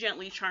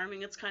gently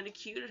charming. It's kind of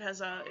cute.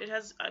 It's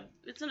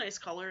a nice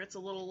color. It's a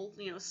little,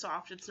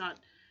 soft. It's not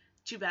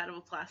too bad of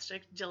a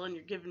plastic. Dylan,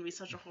 you're giving me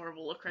such a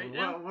horrible look right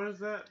now. What is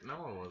that? No,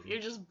 it wasn't. You're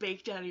just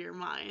baked out of your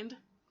mind.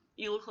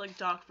 You look like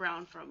Doc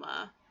Brown from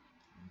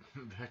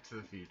Back to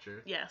the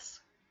Future. Yes.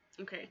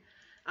 Okay.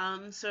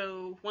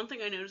 So one thing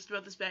I noticed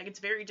about this bag, it's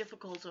very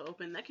difficult to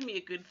open. That can be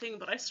a good thing,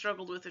 but I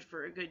struggled with it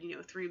for a good,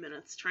 3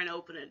 minutes trying to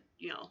open it,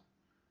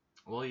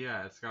 Well,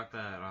 yeah, it's got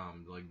that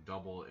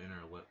double inner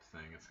lip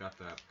thing. It's got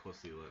that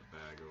pussy lip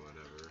bag or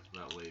whatever,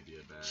 that labia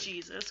bag.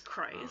 Jesus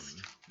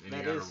Christ. And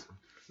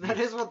That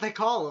is what they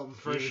call them,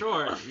 for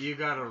sure. You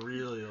gotta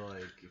really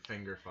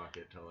finger fuck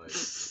it to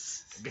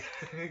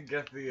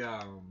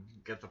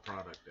get the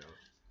product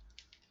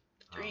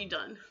out. Are you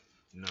done?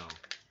 No.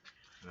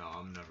 No,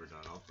 I'm never done.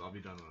 I'll be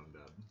done when I'm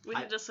dead. We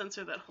need to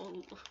censor that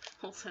whole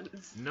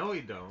sentence. No,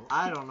 you don't.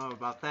 I don't know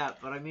about that,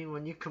 but I mean,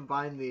 when you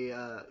combine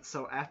the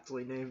so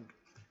aptly named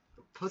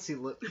pussy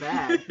lip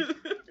bag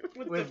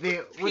with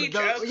the peach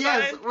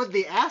outside. with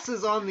the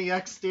asses on the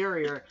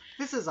exterior,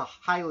 this is a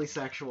highly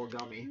sexual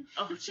gummy.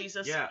 Oh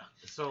Jesus. Yeah.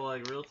 So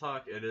like real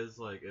talk, it is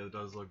like it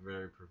does look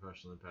very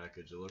professionally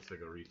packaged. It looks like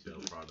a retail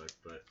product,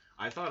 but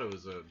I thought it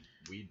was a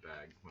weed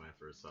bag when I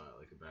first saw it,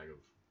 like a bag of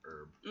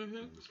herb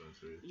from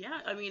dispensary. Yeah,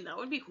 I mean that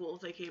would be cool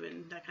if they came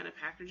in that kind of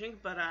packaging,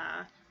 but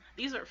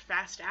these are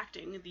fast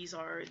acting. These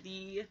are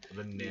the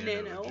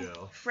Nano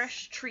gel.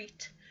 Fresh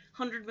Treat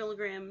 100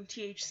 milligram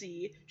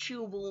THC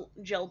chewable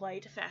gel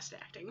bite fast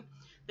acting.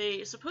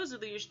 They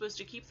supposedly you're supposed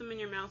to keep them in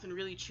your mouth and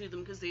really chew them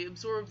because they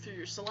absorb through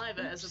your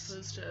saliva as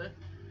opposed to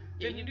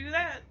Didn't do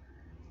that.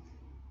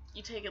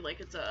 you take it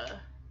like it's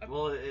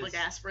It's like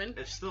aspirin.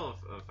 It's still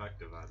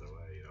effective either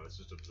way. You know, it's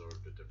just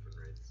absorbed at different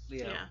rates,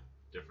 Yeah.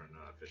 different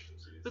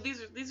efficiencies. But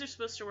these are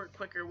supposed to work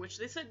quicker, which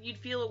they said you'd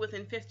feel it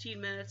within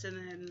 15 minutes and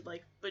then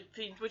like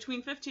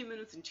between 15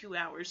 minutes and 2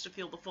 hours to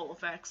feel the full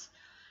effects,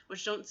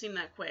 which don't seem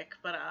that quick.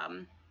 But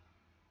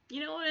you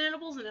know, an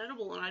edible's an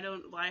edible, and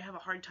I have a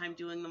hard time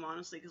doing them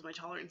honestly because my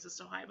tolerance is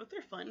so high. But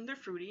they're fun, they're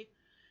fruity,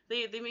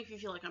 they make me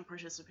feel like I'm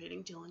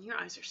participating. Dylan, your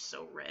eyes are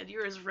so red.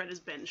 You're as red as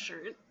Ben's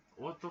shirt.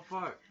 What the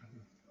fuck?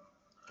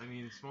 I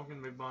mean,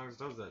 smoking big bongs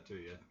does that to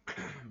you,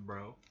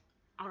 bro.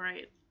 All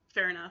right.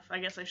 Fair enough. I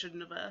guess I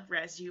shouldn't have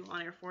razzed you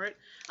on air for it.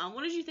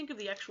 What did you think of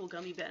the actual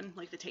gummy, Ben?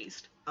 Like the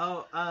taste?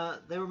 Oh,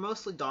 they were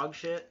mostly dog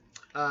shit.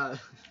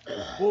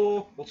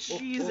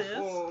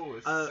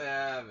 Jesus.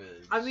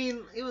 Savage. I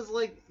mean, it was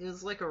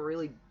like a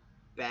really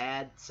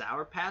bad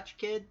Sour Patch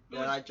Kid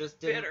that I just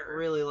didn't bitter.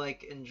 really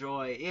like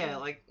enjoy. Yeah,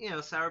 like, you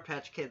know, Sour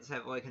Patch Kids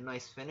have like a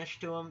nice finish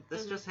to them.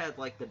 This just had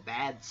like the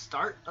bad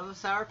start of a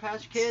Sour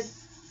Patch Kid,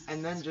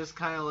 and then just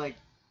kind of like,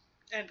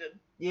 Ended.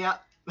 yeah,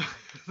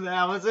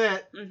 that was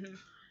it. Mm-hmm.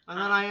 And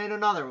then I ate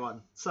another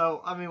one.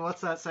 So, I mean,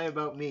 what's that say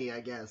about me,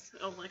 I guess?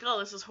 Oh, like, oh,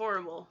 this is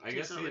horrible. I Take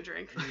guess some of a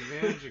drink. the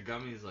advantage of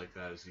gummies like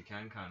that is you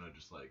can kind of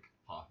just like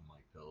pop them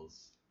like pills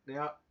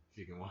Yeah.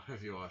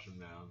 if you wash them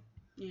down,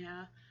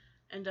 Yeah.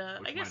 And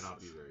which I guess might not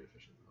be very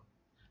efficient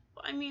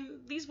though. I mean,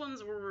 these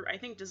ones were, I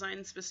think,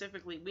 designed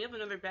specifically. We have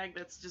another bag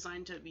that's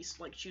designed to be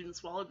like chewed and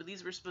swallowed, but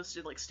these were supposed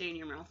to like stay in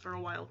your mouth for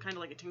a while, kind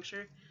of like a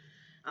tincture.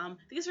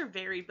 These are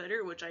very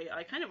bitter, which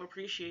I kind of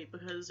appreciate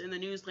because in the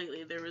news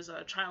lately there was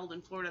a child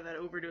in Florida that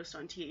overdosed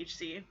on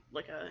THC,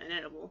 like an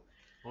edible.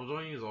 Well,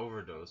 don't use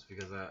overdose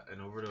because an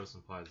overdose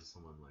implies that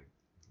someone like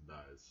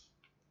dies.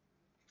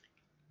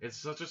 It's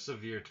such a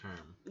severe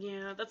term.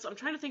 Yeah, I'm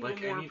trying to think Like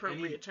of a more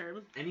appropriate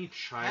term. Any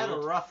I had a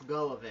child. rough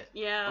go of it.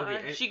 Yeah,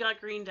 Okay, she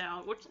got greened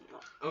out. Which,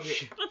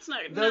 Okay, that's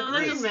not. The No, that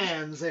green doesn't-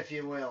 mans, if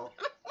you will.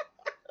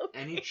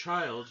 any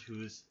child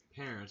whose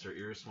parents are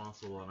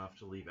irresponsible enough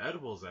to leave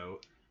edibles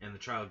out, and the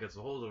child gets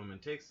a hold of them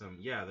and takes them,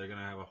 yeah, they're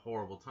gonna have a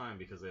horrible time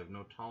because they have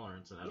no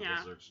tolerance, and edibles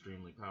Yeah. are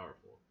extremely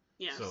powerful.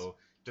 Yes. So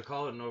to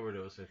call it an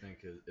overdose, I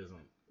think,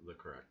 isn't the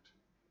correct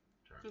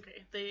term.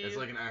 Okay, It's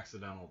like an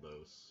accidental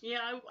dose.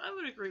 Yeah, I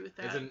would agree with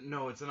that.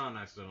 It's not an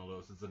accidental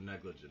dose. It's a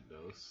negligent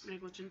dose.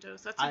 Negligent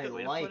dose. That's a I good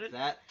way to like put it.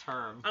 that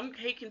term.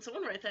 Hey, can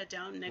someone write that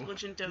down?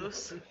 Negligent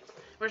dose.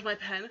 Where's my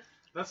pen?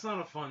 That's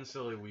not a fun,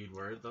 silly weed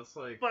word. That's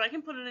like. But I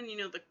can put it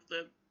in,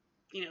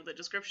 the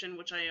description,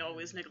 which I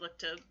always neglect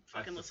to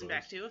fucking listen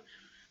back to.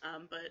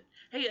 But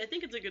hey, I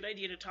think it's a good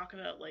idea to talk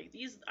about like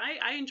these.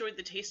 I enjoyed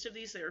the taste of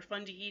these. They were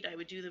fun to eat. I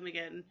would do them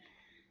again.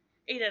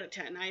 8 out of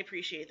 10. I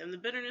appreciate them. The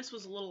bitterness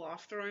was a little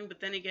off-throwing, but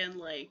then again,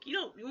 like, you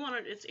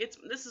want to.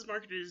 This is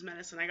marketed as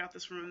medicine. I got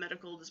this from a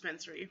medical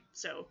dispensary,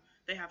 so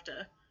they have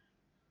to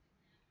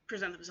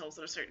present themselves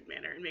in a certain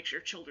manner and make sure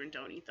children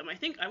don't eat them.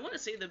 I want to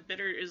say the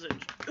bitter is the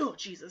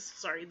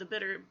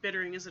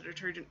bittering is a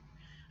deterrent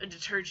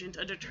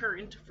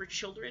for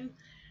children.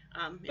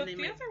 But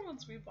the other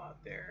ones we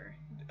bought there,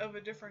 of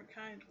a different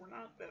kind, were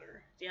not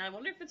bitter. Yeah, I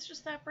wonder if it's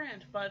just that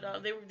brand. But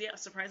they were,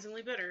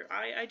 surprisingly bitter.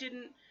 I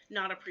didn't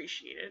not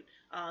appreciate it.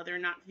 They're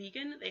not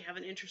vegan. They have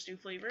an interesting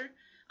flavor.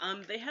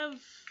 They have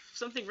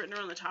something written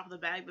around the top of the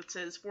bag that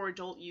says for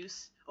adult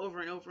use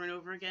over and over and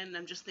over again. And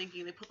I'm just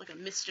thinking they put like a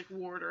mystic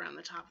ward around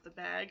the top of the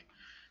bag.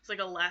 It's like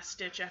a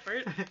last-ditch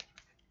effort.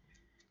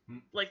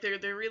 Like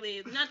they're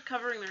really not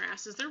covering their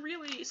asses. They're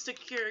really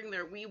securing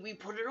their. We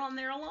put it on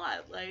there a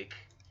lot. Like.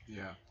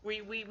 Yeah.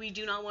 We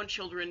do not want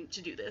children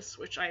to do this,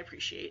 which I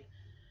appreciate.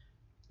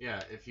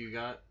 Yeah, if you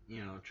got,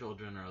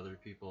 children or other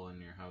people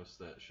in your house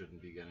that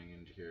shouldn't be getting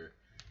into your,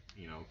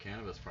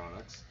 cannabis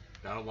products,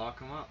 gotta lock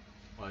them up.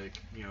 Like,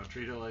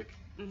 treat it like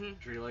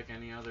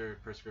any other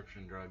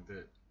prescription drug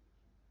that,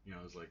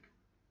 is like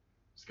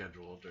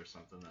scheduled or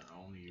something that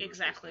only you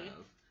exactly.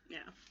 Have. Yeah.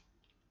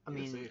 I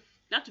mean,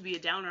 not to be a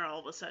downer all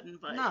of a sudden,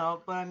 but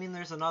no, but I mean,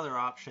 there's another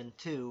option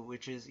too,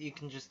 which is you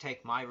can just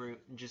take my route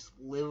and just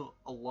live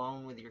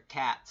alone with your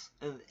cats.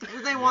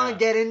 If they want to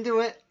get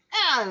into it,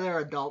 they're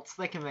adults.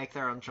 They can make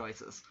their own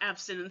choices.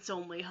 Abstinence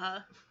only,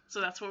 huh?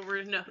 So that's what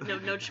we're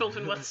no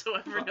children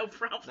whatsoever, no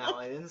problem. No,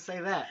 I didn't say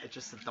that. It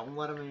just said don't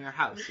let them in your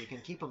house. You can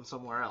keep them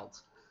somewhere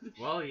else.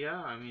 Well,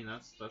 yeah, I mean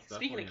that's Speaking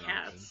definitely of an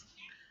cats,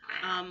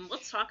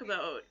 let's talk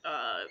about.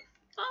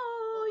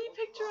 Oh, you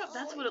picked her up.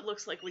 That's what it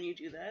looks like when you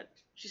do that.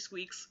 She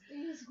squeaks.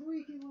 You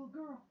squeaky little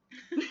girl.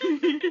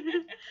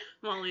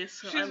 Molly is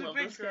so. She's I a love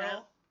big this girl.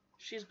 cat.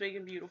 She's big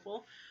and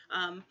beautiful.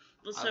 I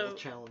will So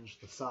challenge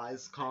the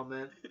size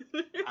comment.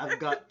 I've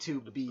got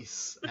 2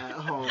 beasts at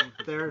home.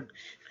 They're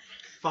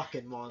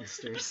fucking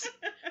monsters.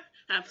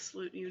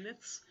 absolute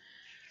units.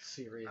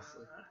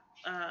 Seriously.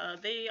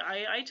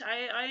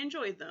 I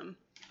enjoyed them.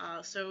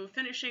 So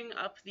finishing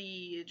up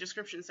the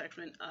description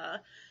section,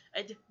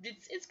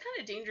 it's kind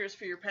of dangerous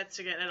for your pets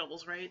to get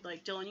edibles, right?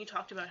 Like Dylan, you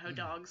talked about how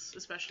dogs,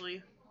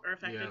 especially, are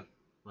affected. Yeah,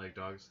 like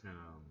dogs can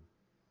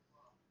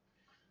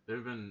there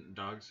have been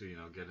dogs who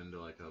get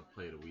into like a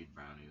plate of weed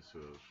brownies who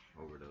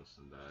have overdosed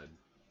and died,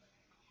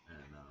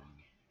 and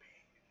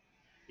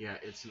yeah,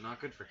 it's not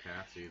good for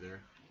cats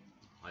either.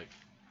 Like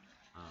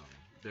um,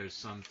 there's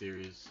some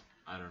theories.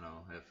 I don't know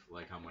if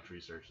like how much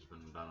research has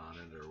been done on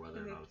it or whether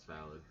or not it's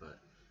valid, but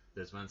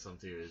there's been some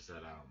theories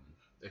that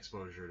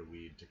exposure to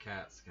weed to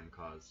cats can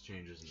cause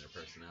changes in their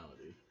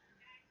personality.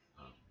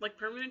 Like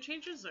permanent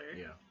changes, or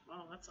Yeah.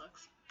 Oh, that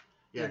sucks.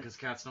 Yeah, because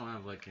cats don't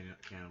have like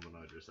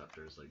cannabinoid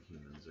receptors like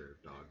humans or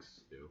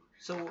dogs do.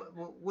 So,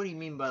 what do you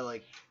mean by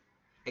like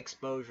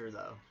exposure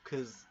though?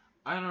 Because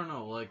I don't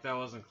know, like that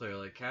wasn't clear.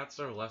 Like cats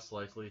are less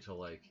likely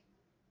to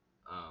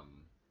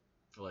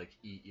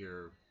eat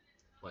your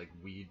like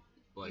weed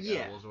like Yeah.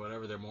 edibles or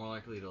whatever. They're more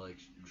likely to like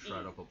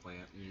shred up a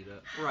plant and eat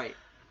it. right.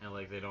 And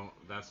like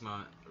that's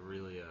not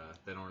really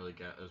they don't really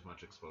get as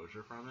much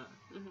exposure from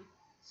it. Mm-hmm.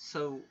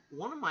 So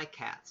one of my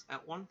cats,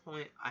 at one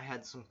point, I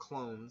had some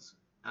clones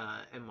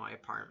in my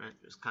apartment,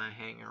 just kind of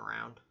hanging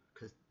around,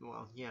 because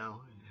well, it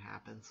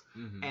happens.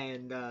 Mm-hmm.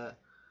 And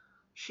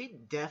she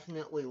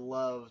definitely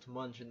loved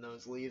munching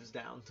those leaves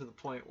down to the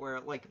point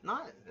where, like,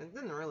 it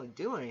didn't really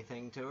do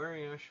anything to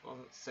her. She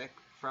wasn't sick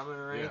from it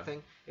or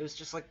anything. It was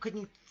just like,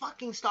 couldn't you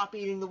fucking stop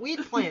eating the weed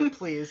plant,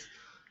 please?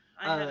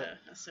 I had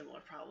a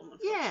similar problem,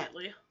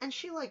 unfortunately. Yeah, and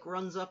she like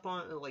runs up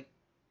on like.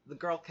 The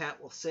girl cat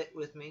will sit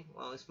with me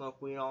while I smoke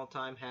weed all the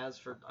time.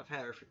 I've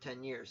had her for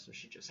 10 years, so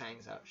she just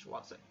hangs out. She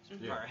loves it.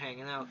 She's part of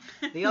hanging out.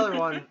 The other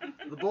one,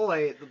 the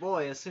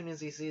boy, as soon as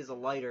he sees a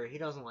lighter, he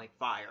doesn't like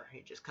fire. He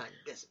just kind of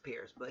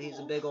disappears. But he's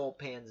a big old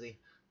pansy,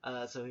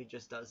 so he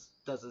just does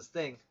his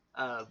thing.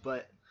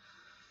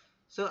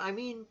 So I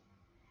mean,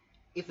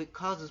 if it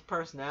causes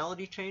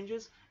personality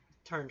changes,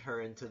 it turned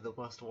her into the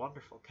most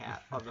wonderful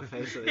cat on the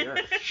face of the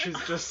earth. She's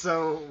just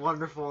so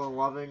wonderful and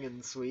loving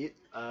and sweet.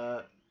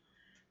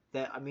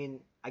 That, I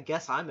mean, I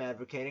guess I'm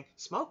advocating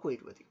smoke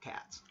weed with your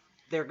cats.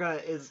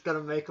 It's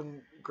gonna make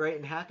them great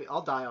and happy.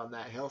 I'll die on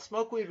that hill.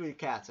 Smoke weed with your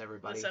cats,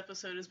 everybody. This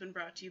episode has been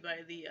brought to you by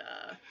the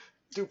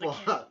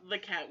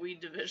cat weed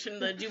division,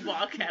 the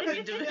Dubois cat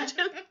weed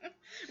division.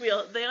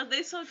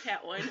 They sell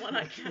cat wine, why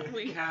not cat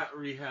weed? Cat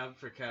rehab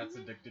for cats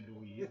addicted to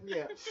weed.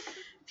 Yeah.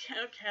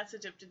 Cats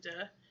addicted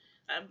to.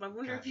 I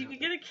wonder if you could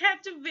get a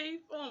cat to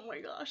vape. Oh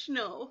my gosh,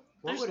 no.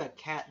 What would a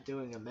cat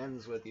doing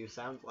amends with you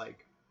sound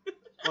like?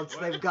 Once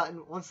they've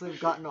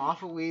gotten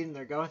off of weed and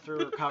they're going through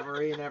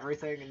recovery and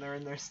everything and they're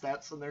in their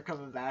steps and they're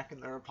coming back and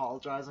they're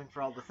apologizing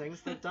for all the things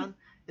they've done,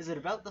 is it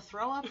about the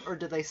throw up or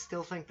do they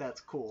still think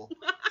that's cool?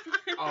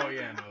 Oh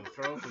yeah, no,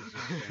 throw up is just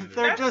standard.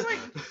 They're That's just- like,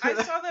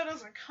 I saw that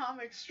as a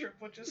comic strip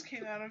what just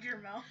came out of your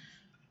mouth.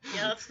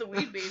 Yeah, that's the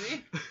weed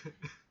baby.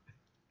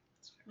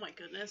 My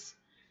goodness.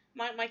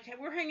 My cat.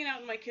 We're hanging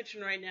out in my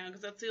kitchen right now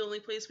because that's the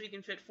only place we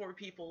can fit 4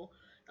 people.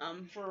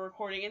 For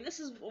recording, and this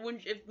is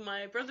if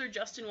my brother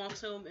Justin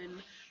walks home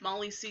and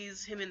Molly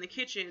sees him in the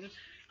kitchen,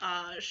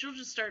 she'll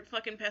just start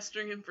fucking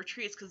pestering him for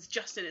treats because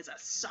Justin is a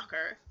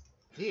sucker.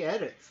 He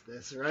edits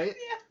this, right?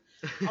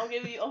 Yeah. I'll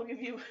give you.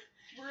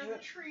 Where are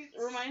the treats?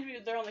 Remind me,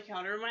 they're on the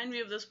counter. Remind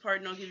me of this part,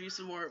 and I'll give you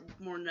some more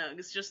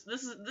nugs. Just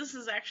this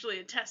is actually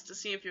a test to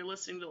see if you're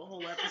listening to the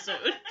whole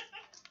episode.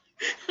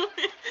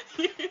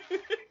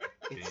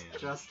 It's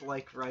just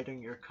like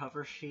writing your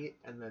cover sheet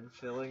and then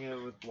filling it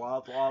with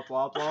blah blah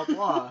blah blah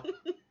blah,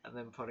 and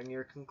then putting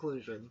your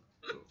conclusion.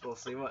 We'll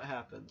see what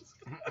happens.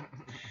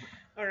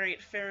 All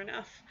right, fair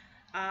enough.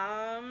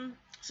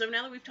 So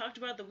now that we've talked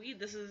about the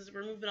weed,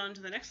 we're moving on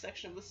to the next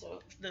section of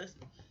the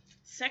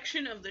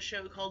section of the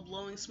show called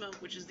Blowing Smoke,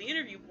 which is the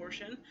interview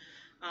portion.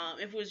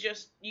 If it was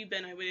just you,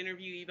 Ben, I would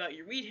interview you about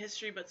your weed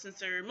history, but since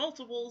there are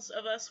multiples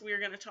of us, we're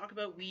going to talk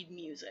about weed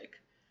music.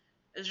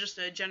 It's just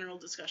a general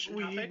discussion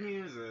topic. Weed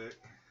music.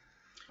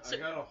 So- I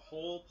got a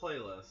whole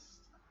playlist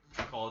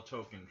called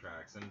Token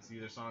Tracks, and it's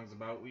either songs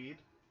about weed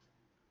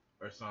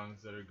or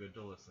songs that are good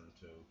to listen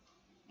to.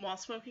 While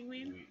smoking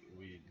weed?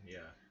 Weed, yeah.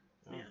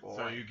 Oh, Yeah. boy.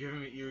 So you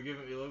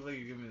look like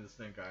you giving me the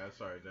stink eye. I'm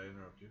sorry, did I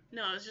interrupt you?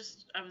 No, I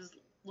was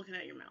looking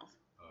at your mouth.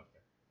 Oh,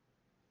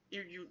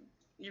 okay.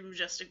 Your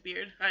majestic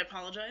beard. I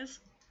apologize.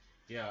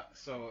 Yeah,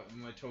 so in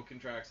my Token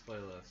Tracks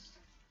playlist,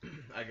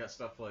 I got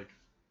stuff like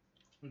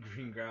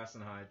Green Grass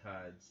and High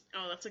Tides.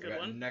 Oh, that's a I good got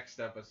one. Next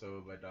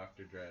Episode by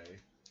Dr. Dre.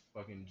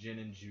 Fucking Gin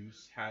and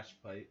Juice, Hash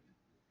Pipe,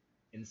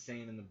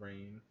 Insane in the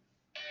Brain.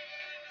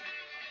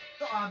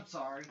 I'm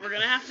sorry. We're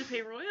gonna have to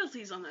pay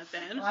royalties on that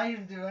band. I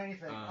didn't do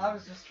anything. I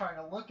was just trying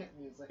to look at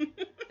music.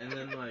 And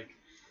then, like,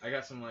 I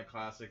got some, like,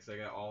 classics. I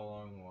got All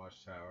Along the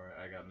Watchtower.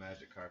 I got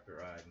Magic Carpet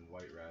Ride and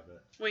White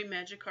Rabbit. Wait,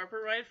 Magic Carpet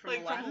Ride from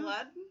Like Aladdin? from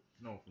Aladdin?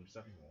 No, from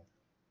Steppenwolf.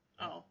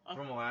 Oh.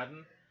 From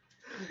Aladdin?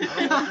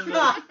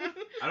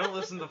 I don't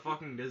listen to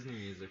fucking Disney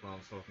music while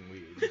I'm smoking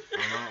weed.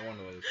 I'm not one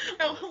of those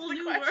people. A whole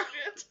new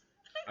world.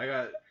 I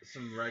got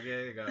some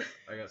reggae.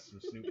 I got some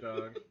Snoop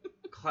Dogg.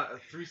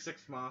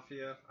 3-6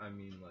 Mafia. I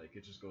mean, like,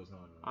 it just goes on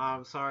and on.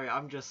 I'm sorry,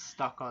 I'm just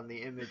stuck on the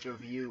image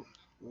of you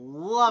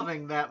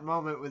loving that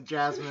moment with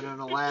Jasmine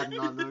and Aladdin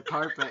on the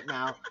carpet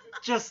now.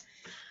 Just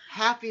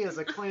happy as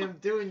a clam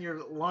doing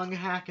your lung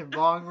hack and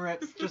bong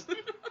rips, just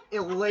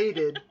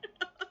elated.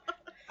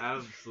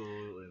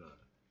 Absolutely not.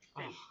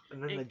 Oh,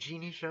 and then the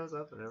genie shows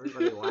up and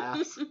everybody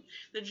laughs.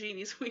 The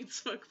genie's weed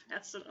smoke,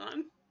 pass it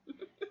on.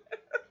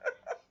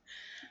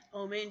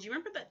 Oh man, do you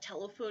remember that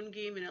telephone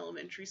game in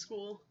elementary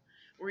school?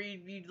 Where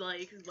you'd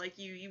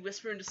you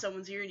whisper into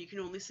someone's ear and you can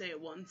only say it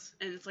once,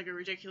 and it's like a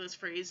ridiculous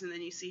phrase, and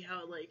then you see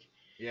how it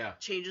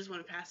changes when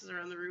it passes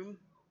around the room.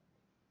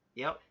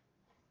 Yep.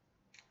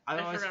 I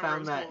always forgot where I found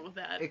was that going with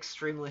that.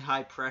 extremely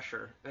high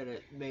pressure, and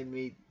it made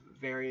me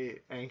very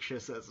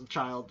anxious as a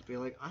child to be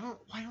like,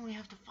 why don't we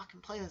have to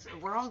fucking play this?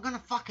 We're all gonna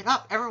fuck it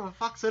up. Everyone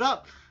fucks it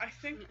up. I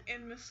think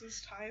in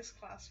Mrs. Ty's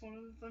class, one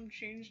of them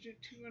changed it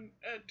to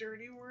a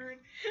dirty word,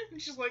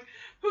 and she's like,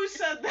 "Who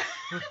said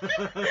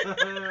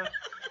that?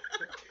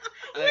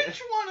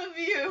 Which one of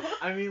you?"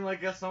 I mean,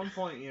 like, at some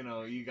point, you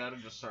know, you gotta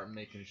just start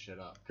making shit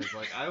up. Because,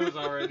 like, I was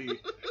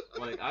already,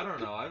 like, I don't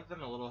know, I've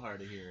been a little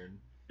hard of hearing.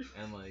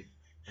 And, like,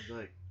 I'd be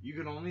like, you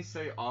can only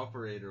say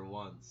operator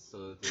once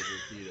so that they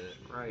repeat it.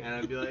 Right. And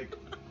I'd be like,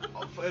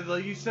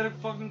 like, you said it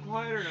fucking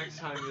quieter next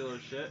time, you little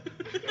shit.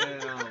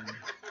 And,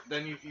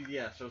 then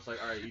so it's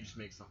like, alright, you just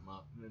make something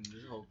up. And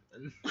just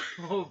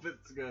hope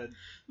it's good.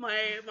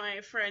 My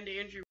friend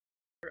Andrew,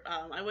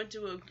 I went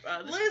to a...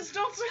 Liz,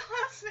 don't say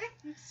last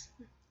names.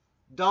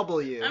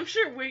 W. I'm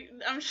sure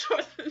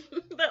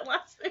that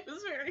last name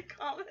is very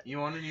common. You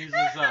want to use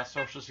his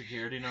social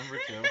security number,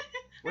 too?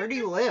 Where do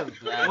you live?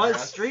 The What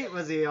address. Street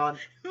was he on?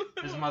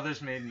 His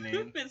mother's maiden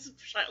name. His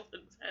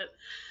childhood pet.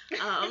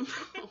 Oh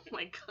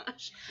my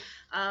gosh.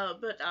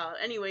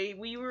 Anyway,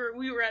 we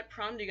were at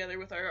prom together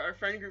with our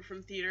friend group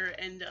from theater,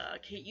 and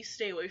Kate, you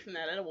stay away from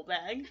that edible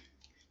bag.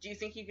 Do you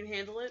think you can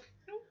handle it?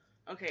 Nope.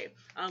 Okay.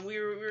 We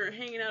were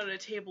hanging out at a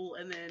table,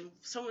 and then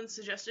someone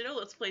suggested, "Oh,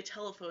 let's play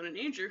telephone." And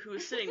Andrew, who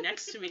was sitting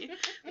next to me,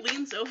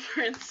 leans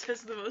over and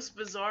says the most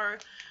bizarre,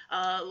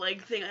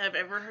 thing I've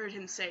ever heard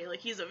him say. Like,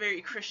 he's a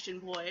very Christian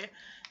boy,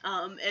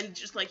 and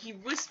just like he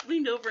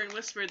leaned over and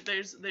whispered,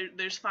 "There's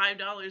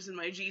 $5 in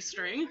my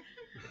G-string,"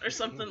 or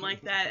something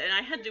like that. And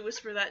I had to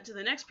whisper that to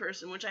the next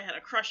person, which I had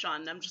a crush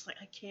on. And I'm just like,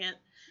 I can't.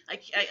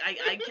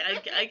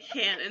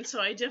 And so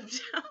I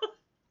dipped out.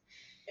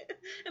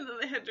 And then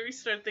they had to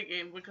restart the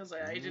game because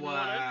I didn't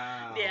want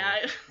to.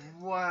 Yeah.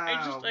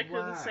 Wow. I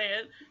couldn't say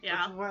it.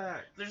 Yeah. That's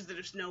whack.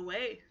 There's no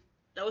way.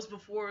 That was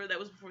before the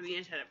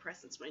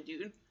antidepressants, my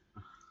dude.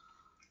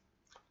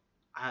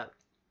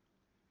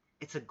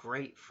 It's a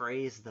great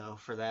phrase though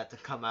for that to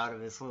come out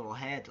of his little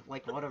head.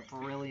 Like, what a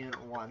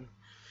brilliant one.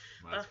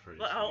 That's pretty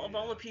Of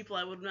all the people,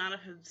 I would not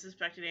have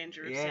suspected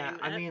Andrew of saying Yeah,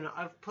 that. I mean,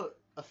 I've put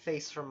a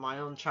face from my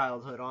own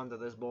childhood onto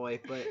this boy,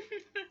 but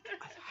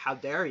how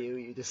dare you,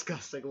 you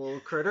disgusting little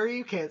critter?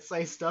 You can't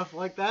say stuff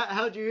like that.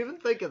 How'd you even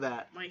think of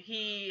that?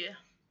 He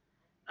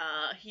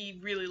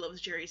really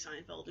loves Jerry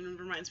Seinfeld, and it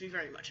reminds me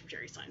very much of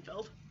Jerry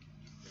Seinfeld.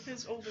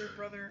 His older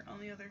brother, on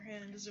the other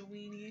hand, is a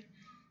weenie.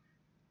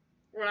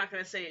 We're not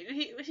gonna say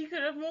it. He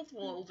could have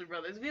multiple older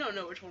brothers. We don't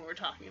know which one we're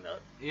talking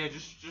about. Yeah,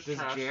 just Does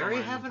trash Jerry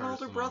the have random an older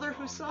person brother on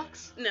who the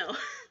sucks? No,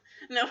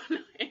 no,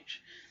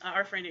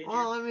 our friend Andrew.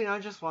 Well, I mean, I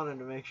just wanted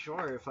to make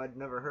sure if I'd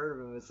never heard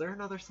of him. Is there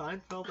another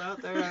Seinfeld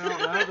out there I don't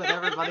know that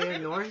everybody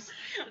ignores?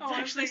 It's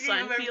actually I'm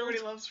thinking of Everybody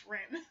Seinfeld. Loves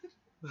Raymond.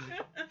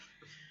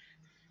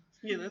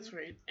 Yeah, that's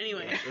right.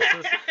 Anyway. Yeah,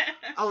 this is-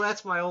 oh,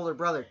 that's my older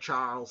brother,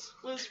 Charles.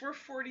 Liz, we're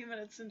 40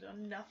 minutes into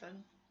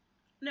nothing.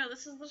 No,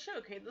 this is the show,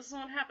 okay? This is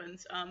what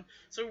happens.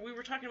 So we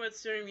were talking about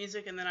stoner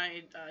music, and then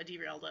I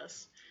derailed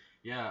us.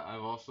 Yeah,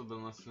 I've also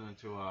been listening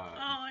to Oh,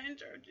 I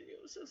interrupted you.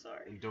 I'm so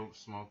sorry. Dope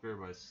Smoker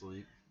by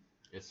Sleep.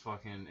 It's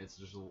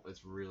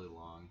really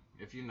long.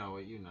 If you know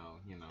it, you know.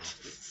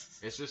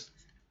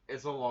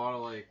 It's a lot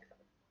of, like,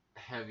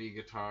 heavy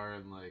guitar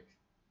and, like,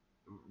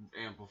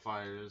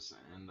 amplifiers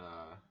and,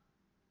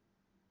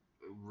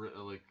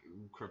 like,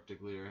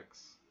 cryptic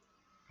lyrics,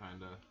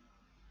 kinda.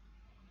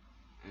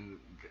 And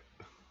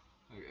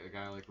a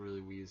guy, like, really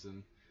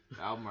wheezing.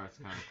 The album art's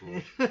kinda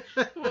cool.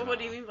 What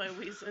do you mean by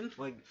wheezing?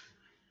 Like,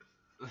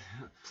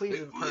 please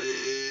impart.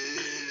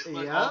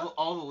 Like, Yeah?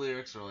 all the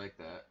lyrics are like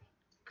that.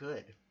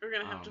 Good. We're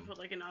gonna have to put,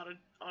 like, an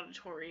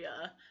auditory,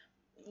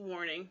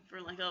 warning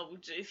for, like, oh,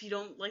 if you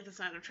don't like the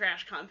sound of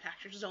trash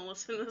compactors, don't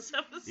listen to this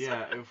episode.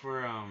 Yeah, if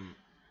we're,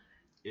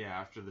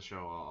 after the show,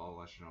 I'll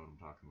let you know what I'm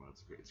talking about.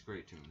 It's a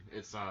great tune.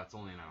 It's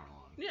only an hour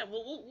long. Yeah,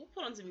 we'll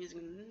put on some music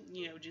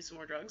and, do some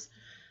more drugs.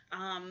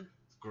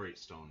 great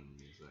stoner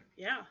music.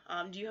 Yeah.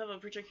 Do you have a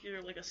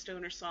particular like a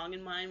stoner song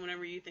in mind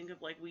whenever you think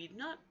of like weed?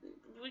 Not.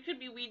 It could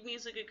be weed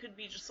music. It could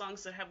be just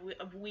songs that have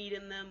of weed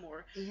in them,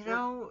 or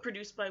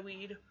produced by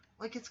weed.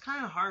 Like it's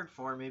kind of hard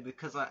for me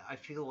because I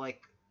feel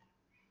like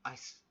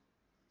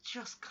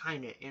just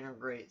kind of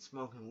integrate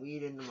smoking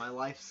weed into my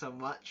life so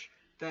much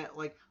that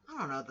like I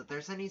don't know that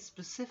there's any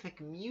specific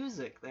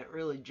music that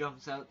really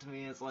jumps out to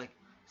me as like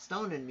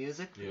stoning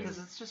music because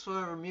it's just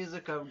whatever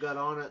music I've got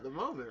on at the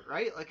moment,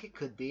 right? Like it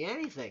could be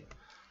anything.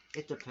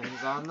 It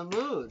depends on the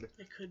mood.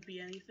 It could be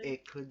anything.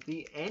 It could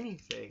be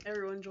anything.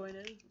 Everyone join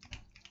in.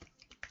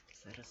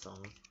 Is that a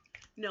song?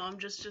 No, I'm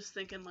just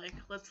thinking like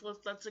let's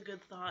that's a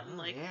good thought and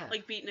like yeah.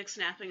 like beatnik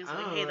snapping is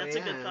like hey that's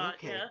a good thought.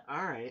 Okay. Yeah.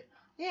 All right.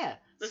 Yeah.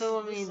 This I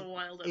is mean, a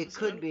wild it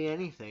could be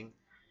anything.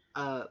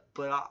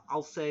 But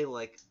I'll say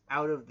like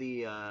out of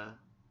the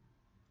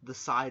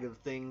side of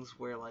things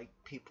where like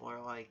people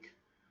are like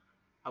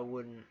I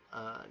wouldn't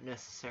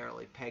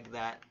necessarily peg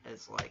that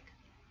as like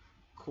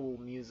cool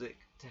music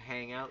to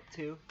hang out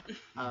to.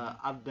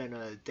 I've been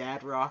a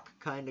dad rock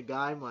kind of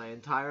guy my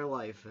entire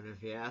life, and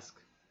if you ask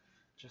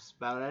just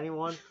about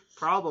anyone,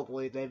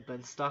 probably they've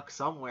been stuck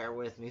somewhere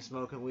with me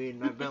smoking weed,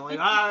 and I've been like,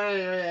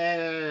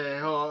 hey,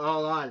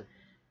 hold on.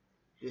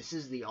 This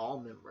is the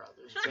Allman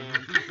Brothers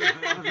band.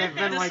 And they've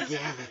been like,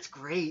 yeah, that's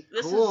great,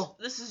 cool.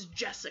 This is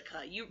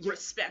Jessica. You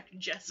respect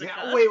Jessica.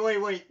 Yeah,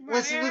 wait.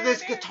 Listen to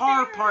this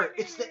guitar part.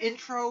 It's the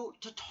intro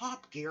to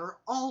Top Gear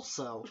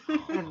also.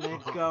 And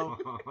they'd go,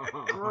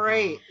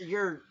 great,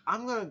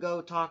 I'm going to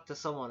go talk to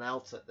someone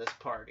else at this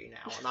party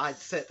now. And I'd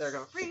sit there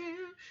going,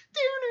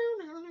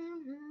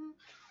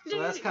 so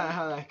that's kind of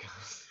how that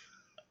goes.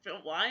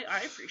 Well,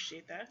 I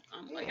appreciate that.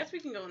 I guess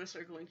we can go in a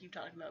circle and keep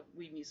talking about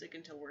weed music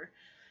until we're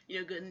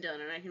good and done,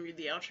 and I can read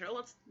the outro.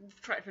 Let's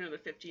try it for another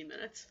 15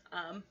 minutes.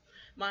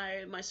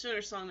 My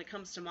stoner song that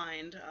comes to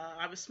mind,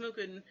 I was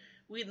smoking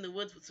weed in the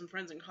woods with some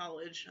friends in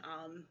college,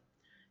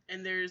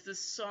 and there's this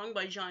song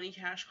by Johnny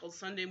Cash called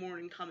Sunday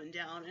Morning Coming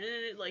Down,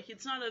 and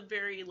it's not a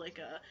very,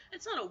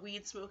 it's not a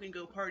weed smoke and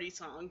go party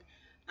song.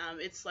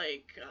 It's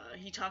like,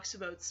 he talks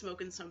about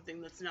smoking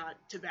something that's not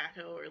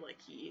tobacco, or like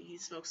he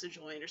smokes a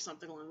joint or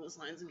something along those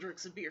lines and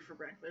drinks a beer for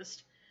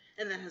breakfast,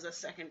 and then has a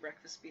second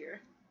breakfast beer.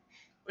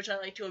 Which I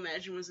like to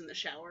imagine was in the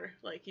shower.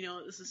 Like,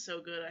 this is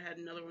so good. I had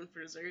another one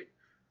for dessert.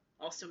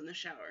 Also in the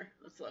shower.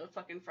 That's the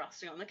fucking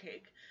frosting on the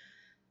cake.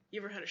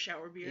 You ever had a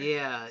shower beer?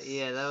 Yeah,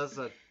 that was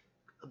a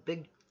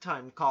big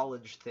time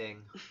college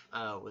thing,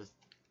 was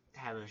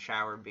having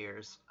shower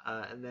beers.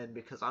 And then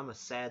because I'm a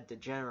sad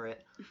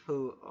degenerate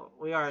who,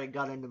 we already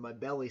got into my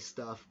belly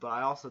stuff, but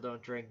I also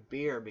don't drink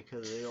beer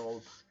because of the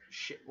old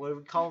shit, what do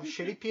we call them,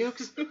 shitty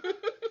pukes?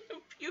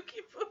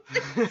 Pukey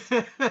pukes.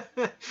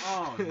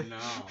 Oh no.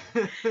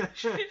 The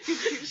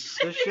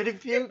shitty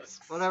pukes,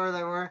 whatever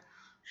they were.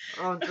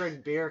 I don't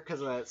drink beer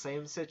because of that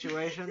same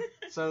situation.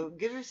 So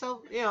give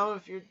yourself,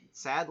 if you're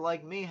sad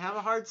like me, have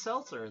a hard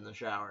seltzer in the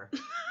shower.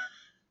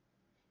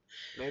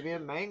 Maybe a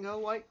mango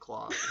White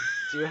Claw.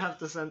 Do you have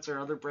to censor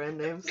other brand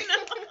names? No.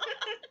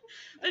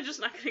 They're just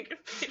not going to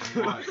get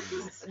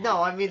paid.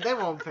 No, I mean, they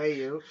won't pay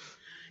you.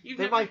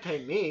 They might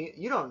pay me.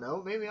 You don't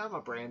know. Maybe I'm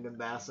a brand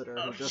ambassador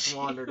who just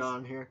wandered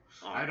on here.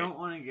 I don't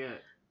want to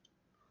get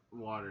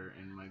water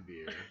in my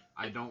beer.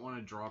 I don't want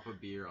to drop a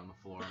beer on the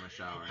floor in my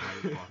shower and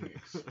have it fucking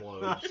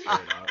explode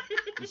straight up.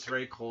 Just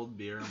very cold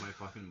beer in my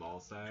fucking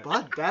ball sack.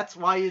 But that's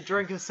why you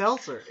drink a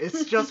seltzer.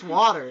 It's just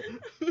water.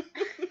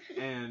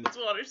 And it's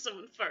water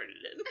someone farted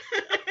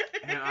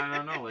in. And I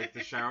don't know, like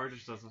the shower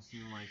just doesn't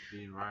seem like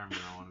the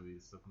environment I want to be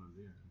sipping a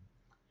beer in.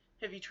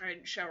 Have you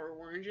tried shower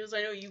oranges?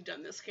 I know you've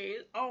done this,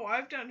 Kate. Oh,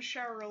 I've done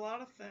shower a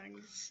lot of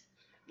things.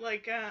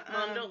 Like,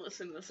 Mom, don't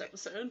listen to this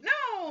episode.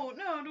 No,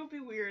 don't be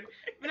weird.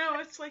 No,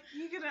 it's like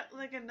you get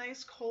a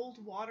nice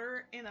cold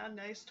water in a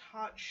nice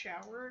hot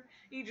shower.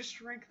 You just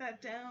drink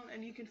that down,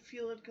 and you can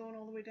feel it going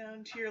all the way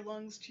down to your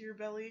lungs, to your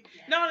belly.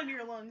 Yeah. Not in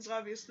your lungs,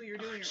 obviously. You're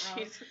doing it wrong.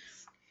 Jesus.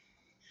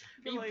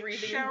 Are you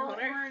breathing shower in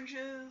water?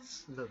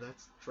 Oranges. No,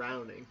 that's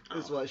drowning.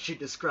 Is what she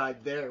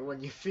described there. When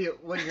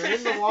you're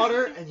in the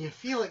water and you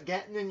feel it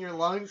getting in your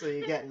lungs, and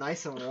you get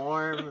nice and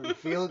warm and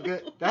feel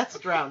good. That's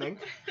drowning.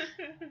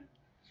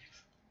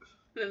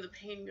 And then the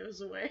pain goes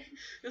away.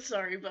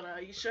 Sorry, but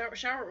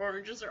shower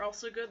oranges are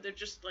also good. They're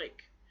just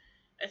like,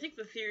 I think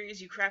the theory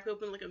is you crack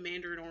open like a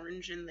mandarin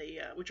orange, and they,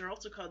 which are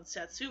also called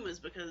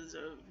satsumas because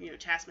of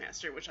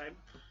Taskmaster, which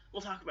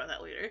we'll talk about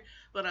that later.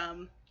 But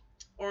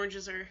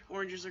oranges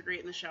are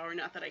great in the shower.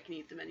 Not that I can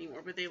eat them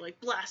anymore, but they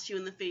like blast you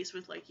in the face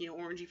with like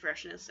orangey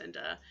freshness, and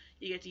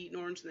you get to eat an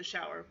orange in the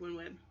shower.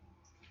 Win-win.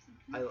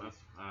 I've never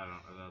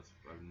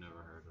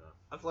heard that.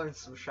 I've learned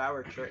some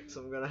shower tricks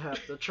I'm gonna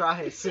have to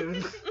try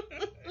soon.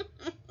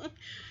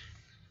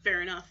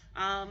 Fair enough.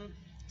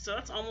 So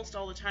that's almost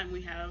all the time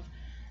we have.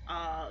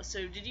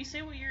 So did you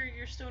say what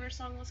your stoner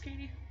song was,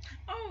 Katie?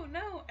 Oh,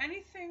 no.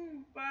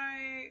 Anything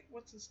by,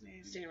 what's his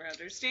name? Stan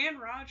Rogers. Stan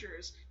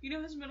Rogers. You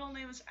know his middle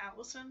name is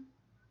Allison?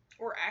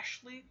 Or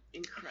Ashley?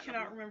 Incredible. I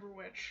cannot remember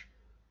which.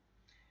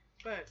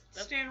 But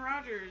Stan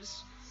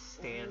Rogers.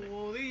 Stan.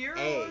 Oh, the year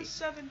A. was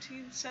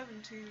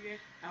 1770.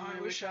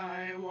 I wish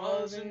I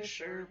was in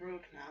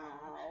Sherbrooke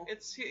now.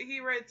 He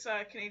writes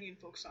Canadian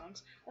folk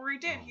songs, or he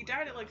did. Oh he my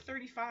died at God. like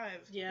 35.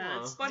 Yeah,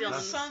 Aw. it's But Dylan's.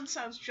 his son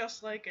sounds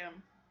just like him.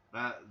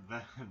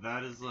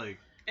 That is like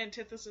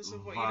Antithesis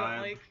of what vibe, you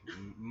don't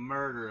like.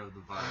 murder of the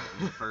vibe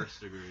in the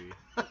first degree.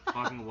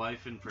 Fucking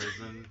life in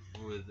prison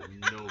with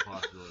no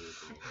possibility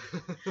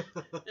of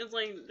parole. It's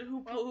like,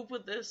 who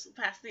put this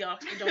past the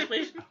Oxford? Don't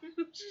play.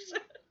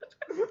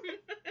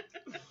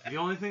 The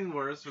only thing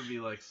worse would be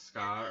like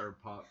ska or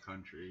pop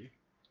country.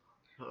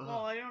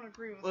 Well, I don't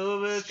agree with A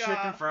little bit of ska.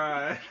 chicken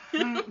fry.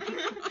 Who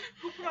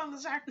put on the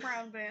Zach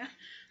Brown band?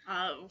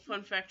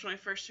 Fun fact, when I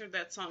first heard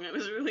that song, I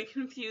was really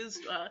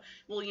confused.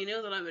 Well, you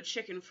know that I'm a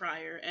chicken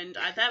fryer, and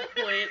at that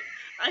point,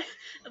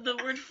 the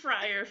word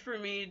fryer for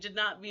me did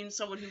not mean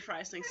someone who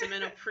fries things. It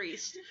meant a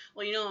priest.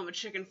 Well, you know I'm a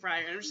chicken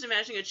fryer. I'm just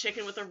imagining a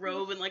chicken with a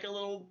robe and like a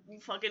little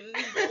fucking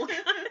bowl.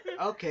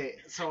 Okay,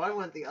 so I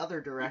went the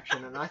other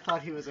direction, and I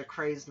thought he was a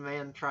crazed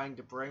man trying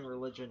to bring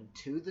religion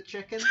to the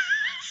chickens.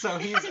 So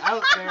he's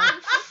out there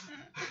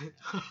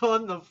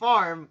on the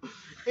farm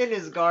in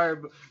his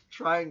garb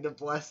trying to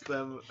bless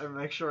them and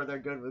make sure they're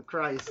good with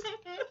Christ.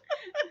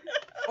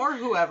 Or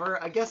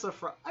whoever. I guess a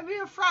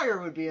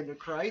friar would be into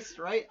Christ,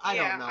 right? I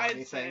don't know I'd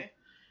anything. say.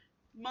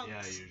 Monks.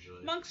 Yeah,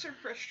 usually. Monks are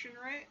Christian,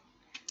 right?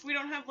 We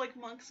don't have like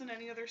monks in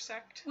any other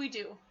sect. We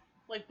do,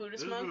 like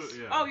Buddhist There's monks.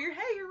 yeah. Oh, you're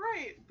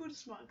right.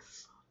 Buddhist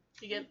monks.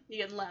 You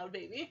get loud,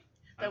 baby.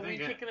 I That weed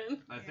think kicking in.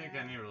 I think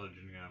Yeah. any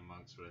religion can have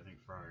monks, but I think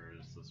friar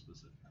is the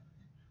specific.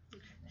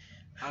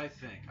 I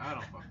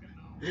don't fucking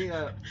know.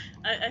 Yeah.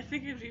 I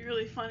think it'd be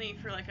really funny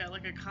for like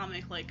a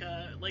comic like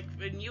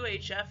in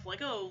UHF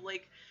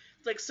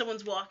like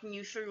someone's walking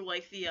you through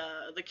like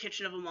the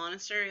kitchen of a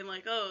monastery and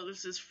like, oh,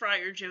 this is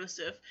Friar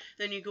Joseph,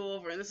 then you go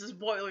over and this is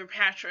Boiler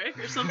Patrick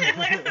or something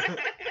like that.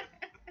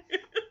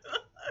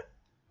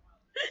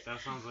 That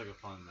sounds like a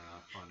fun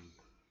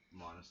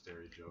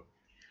monastery joke.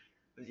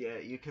 Yeah,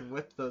 you can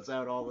whip those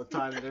out all the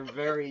time. They're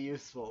very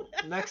useful.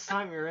 Next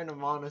time you're in a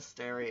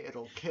monastery,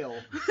 it'll kill.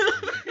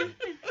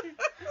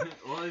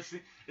 Well,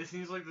 it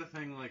seems like the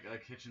thing like a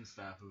kitchen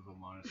staff of a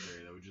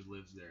monastery that just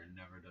lives there and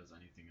never does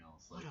anything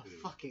else. What Like, a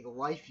fucking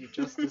life you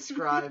just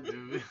described.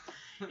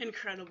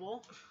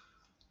 Incredible.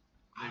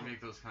 They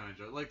make those kind of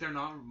jokes. Like they're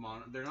not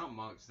monks.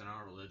 They're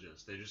not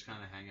religious. They just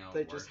kind of hang out.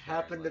 They and just work there,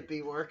 happen and, to like,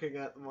 be working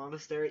at the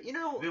monastery. You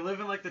know, They live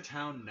in like the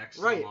town next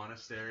to Right. the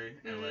monastery,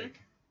 and Mhm. like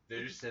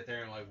they just sit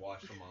there and like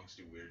watch the monks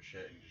do weird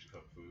shit and just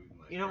cook food and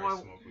like You know try to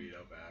what? smoke weed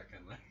out back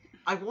and like.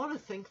 I want to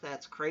think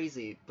that's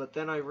crazy, but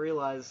then I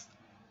realized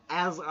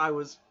as I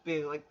was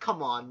being like,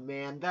 come on,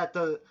 man,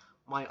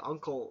 my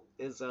uncle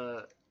he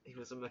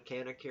was a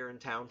mechanic here in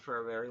town for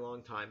a very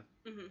long time.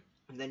 Hmm.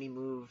 And then he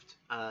moved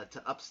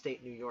to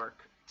upstate New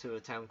York to a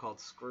town called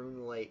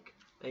Scroon Lake.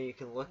 And you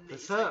can look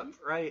this up, Amazing.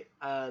 right?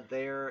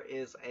 There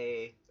is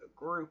a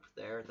group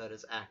there that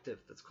is active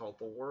that's called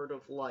the Word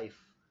of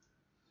Life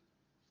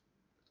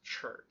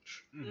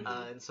Church.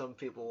 Mhm. And some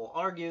people will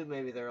argue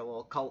maybe they're a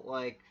little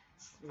cult-like.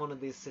 It's one of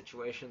these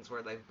situations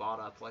where they've bought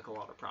up like a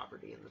lot of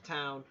property in the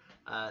town.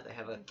 They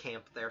have a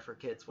camp there for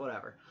kids,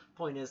 whatever.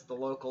 Point is, the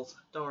locals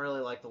don't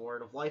really like the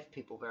Word of Life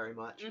people very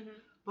much. Hmm.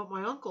 But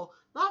my uncle,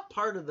 not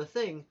part of the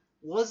thing,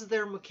 was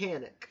their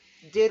mechanic.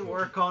 Did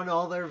work on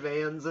all their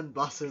vans and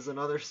buses and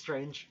other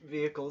strange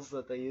vehicles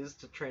that they use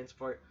to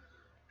transport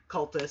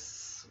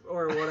cultists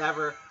or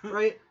whatever,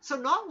 right? So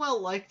not well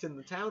liked in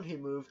the town he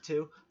moved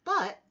to,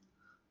 but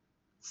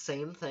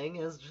same thing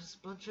as just a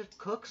bunch of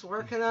cooks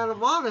working at a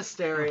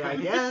monastery, I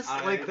guess.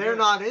 Like, they're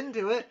not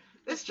into it.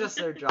 It's just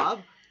their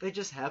job. They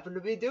just happen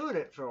to be doing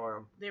it for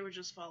them. They were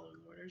just following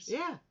orders.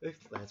 Yeah,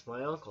 that's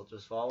my uncle,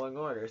 just following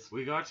orders.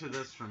 We got to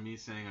this from me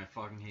saying I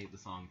fucking hate the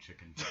song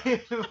Chicken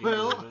Fried. Can you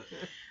Well, believe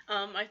it?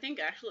 I think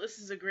actually this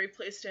is a great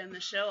place to end the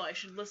show. I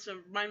should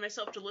remind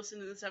myself to listen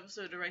to this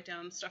episode to write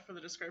down stuff for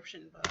the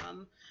description. But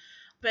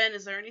Ben,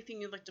 is there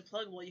anything you'd like to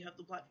plug while you have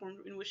the platform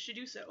in which to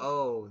do so?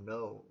 oh,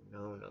 no.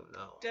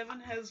 Devin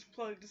has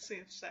plugged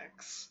safe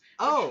sex.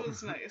 Oh. Which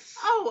was nice.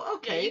 Oh,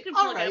 okay. Yeah, you can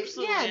All plug right.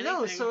 absolutely Yeah, no,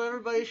 anything. so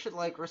everybody should,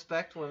 like,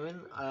 respect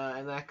women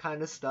and that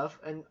kind of stuff.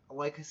 And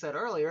like I said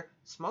earlier,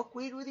 smoke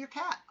weed with your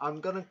cat.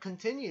 I'm going to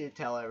continue to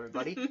tell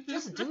everybody,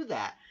 just do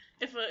that.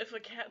 If a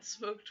cat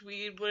smoked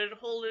weed, would it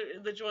hold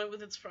the joint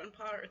with its front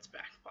paw or its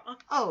back paw?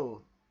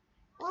 Oh,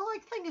 well, I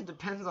think it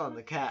depends on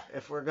the cat,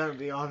 if we're going to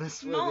be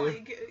honest with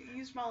Molly, you.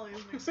 use Molly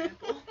as an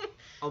example.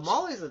 Oh,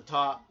 Molly's a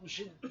top.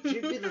 She'd be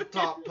the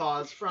top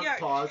paws, front yeah,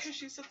 paws. because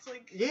she sits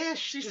like. Yeah,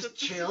 she She just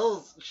sits-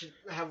 chills. She'd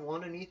have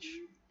one in each,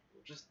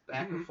 just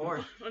back and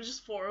forth. Or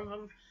just 4 of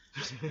them.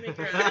 Just make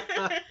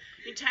her.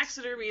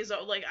 Taxidermy is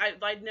like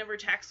I'd never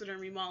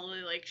taxidermy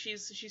Molly. Like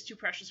she's too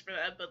precious for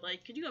that. But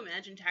like, could you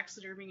imagine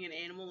taxiderming an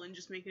animal and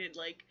just making it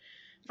like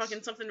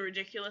fucking something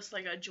ridiculous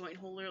like a joint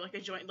holder, like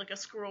a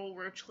squirrel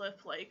roach clip,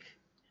 like.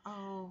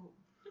 Oh,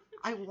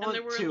 I want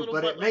there were to, little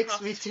but it butler makes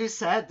costumes. me too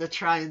sad to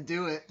try and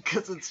do it,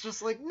 because it's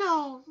just like,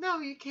 no,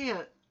 you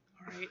can't.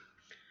 All right.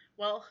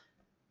 Well,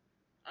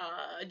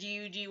 Do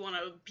you want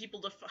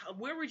people to?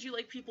 Where would you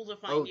like people to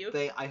find you?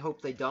 I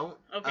hope they don't.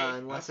 Okay.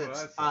 Unless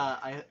That's it's what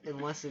I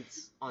unless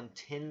it's on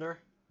Tinder,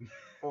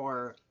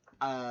 or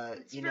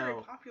It's you a very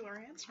know,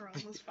 popular answer on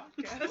this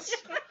podcast.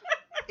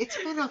 it's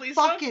been a Please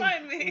don't fucking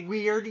find me.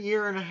 weird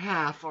year and a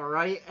half. All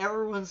right,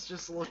 everyone's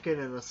just looking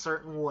in a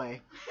certain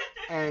way,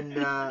 and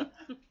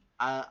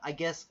I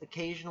guess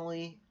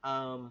occasionally,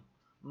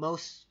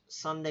 most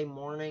Sunday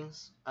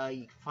mornings,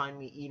 you can find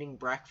me eating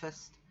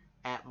breakfast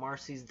at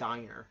Marcy's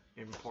Diner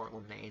in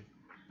Portland, Maine.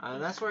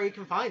 That's where you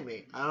can find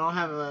me. I don't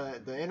have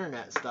the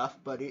internet stuff,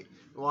 but if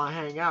you want to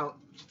hang out,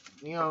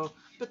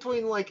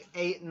 between like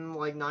 8 and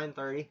like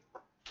 9:30.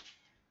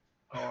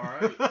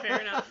 Alright. Fair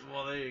enough.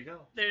 Well, there you go.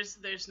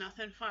 There's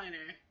nothing finer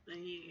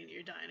than eating in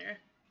your diner.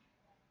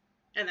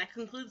 And that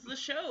concludes the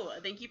show.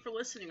 Thank you for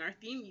listening. Our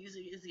theme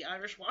music is The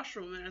Irish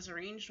Washerwoman as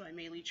arranged by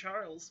Maylee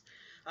Charles.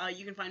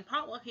 You can find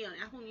Potlucky on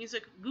Apple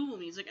Music, Google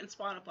Music, and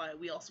Spotify.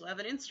 We also have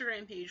an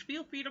Instagram page.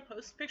 Feel free to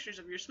post pictures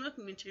of your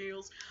smoking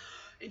materials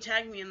and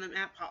tag me in them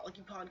at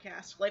Potlucky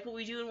Podcast. Like what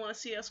we do and want to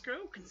see us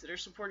grow? Consider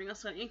supporting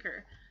us on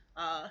Anchor.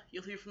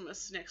 You'll hear from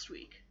us next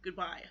week.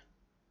 Goodbye.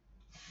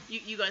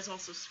 You guys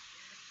also...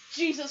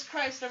 Jesus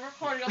Christ, I'm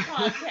recording a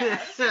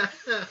podcast.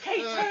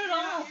 Okay, turn it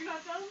off. You're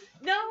not done?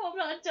 No, I'm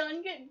not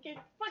done. Get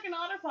fucking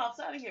Otter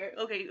Pops out of here.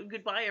 Okay,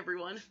 goodbye,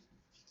 everyone.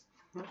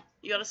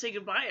 You gotta say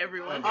goodbye,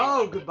 everyone.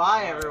 Oh,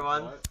 goodbye,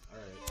 everyone. What?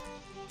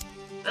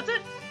 Alright. That's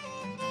it.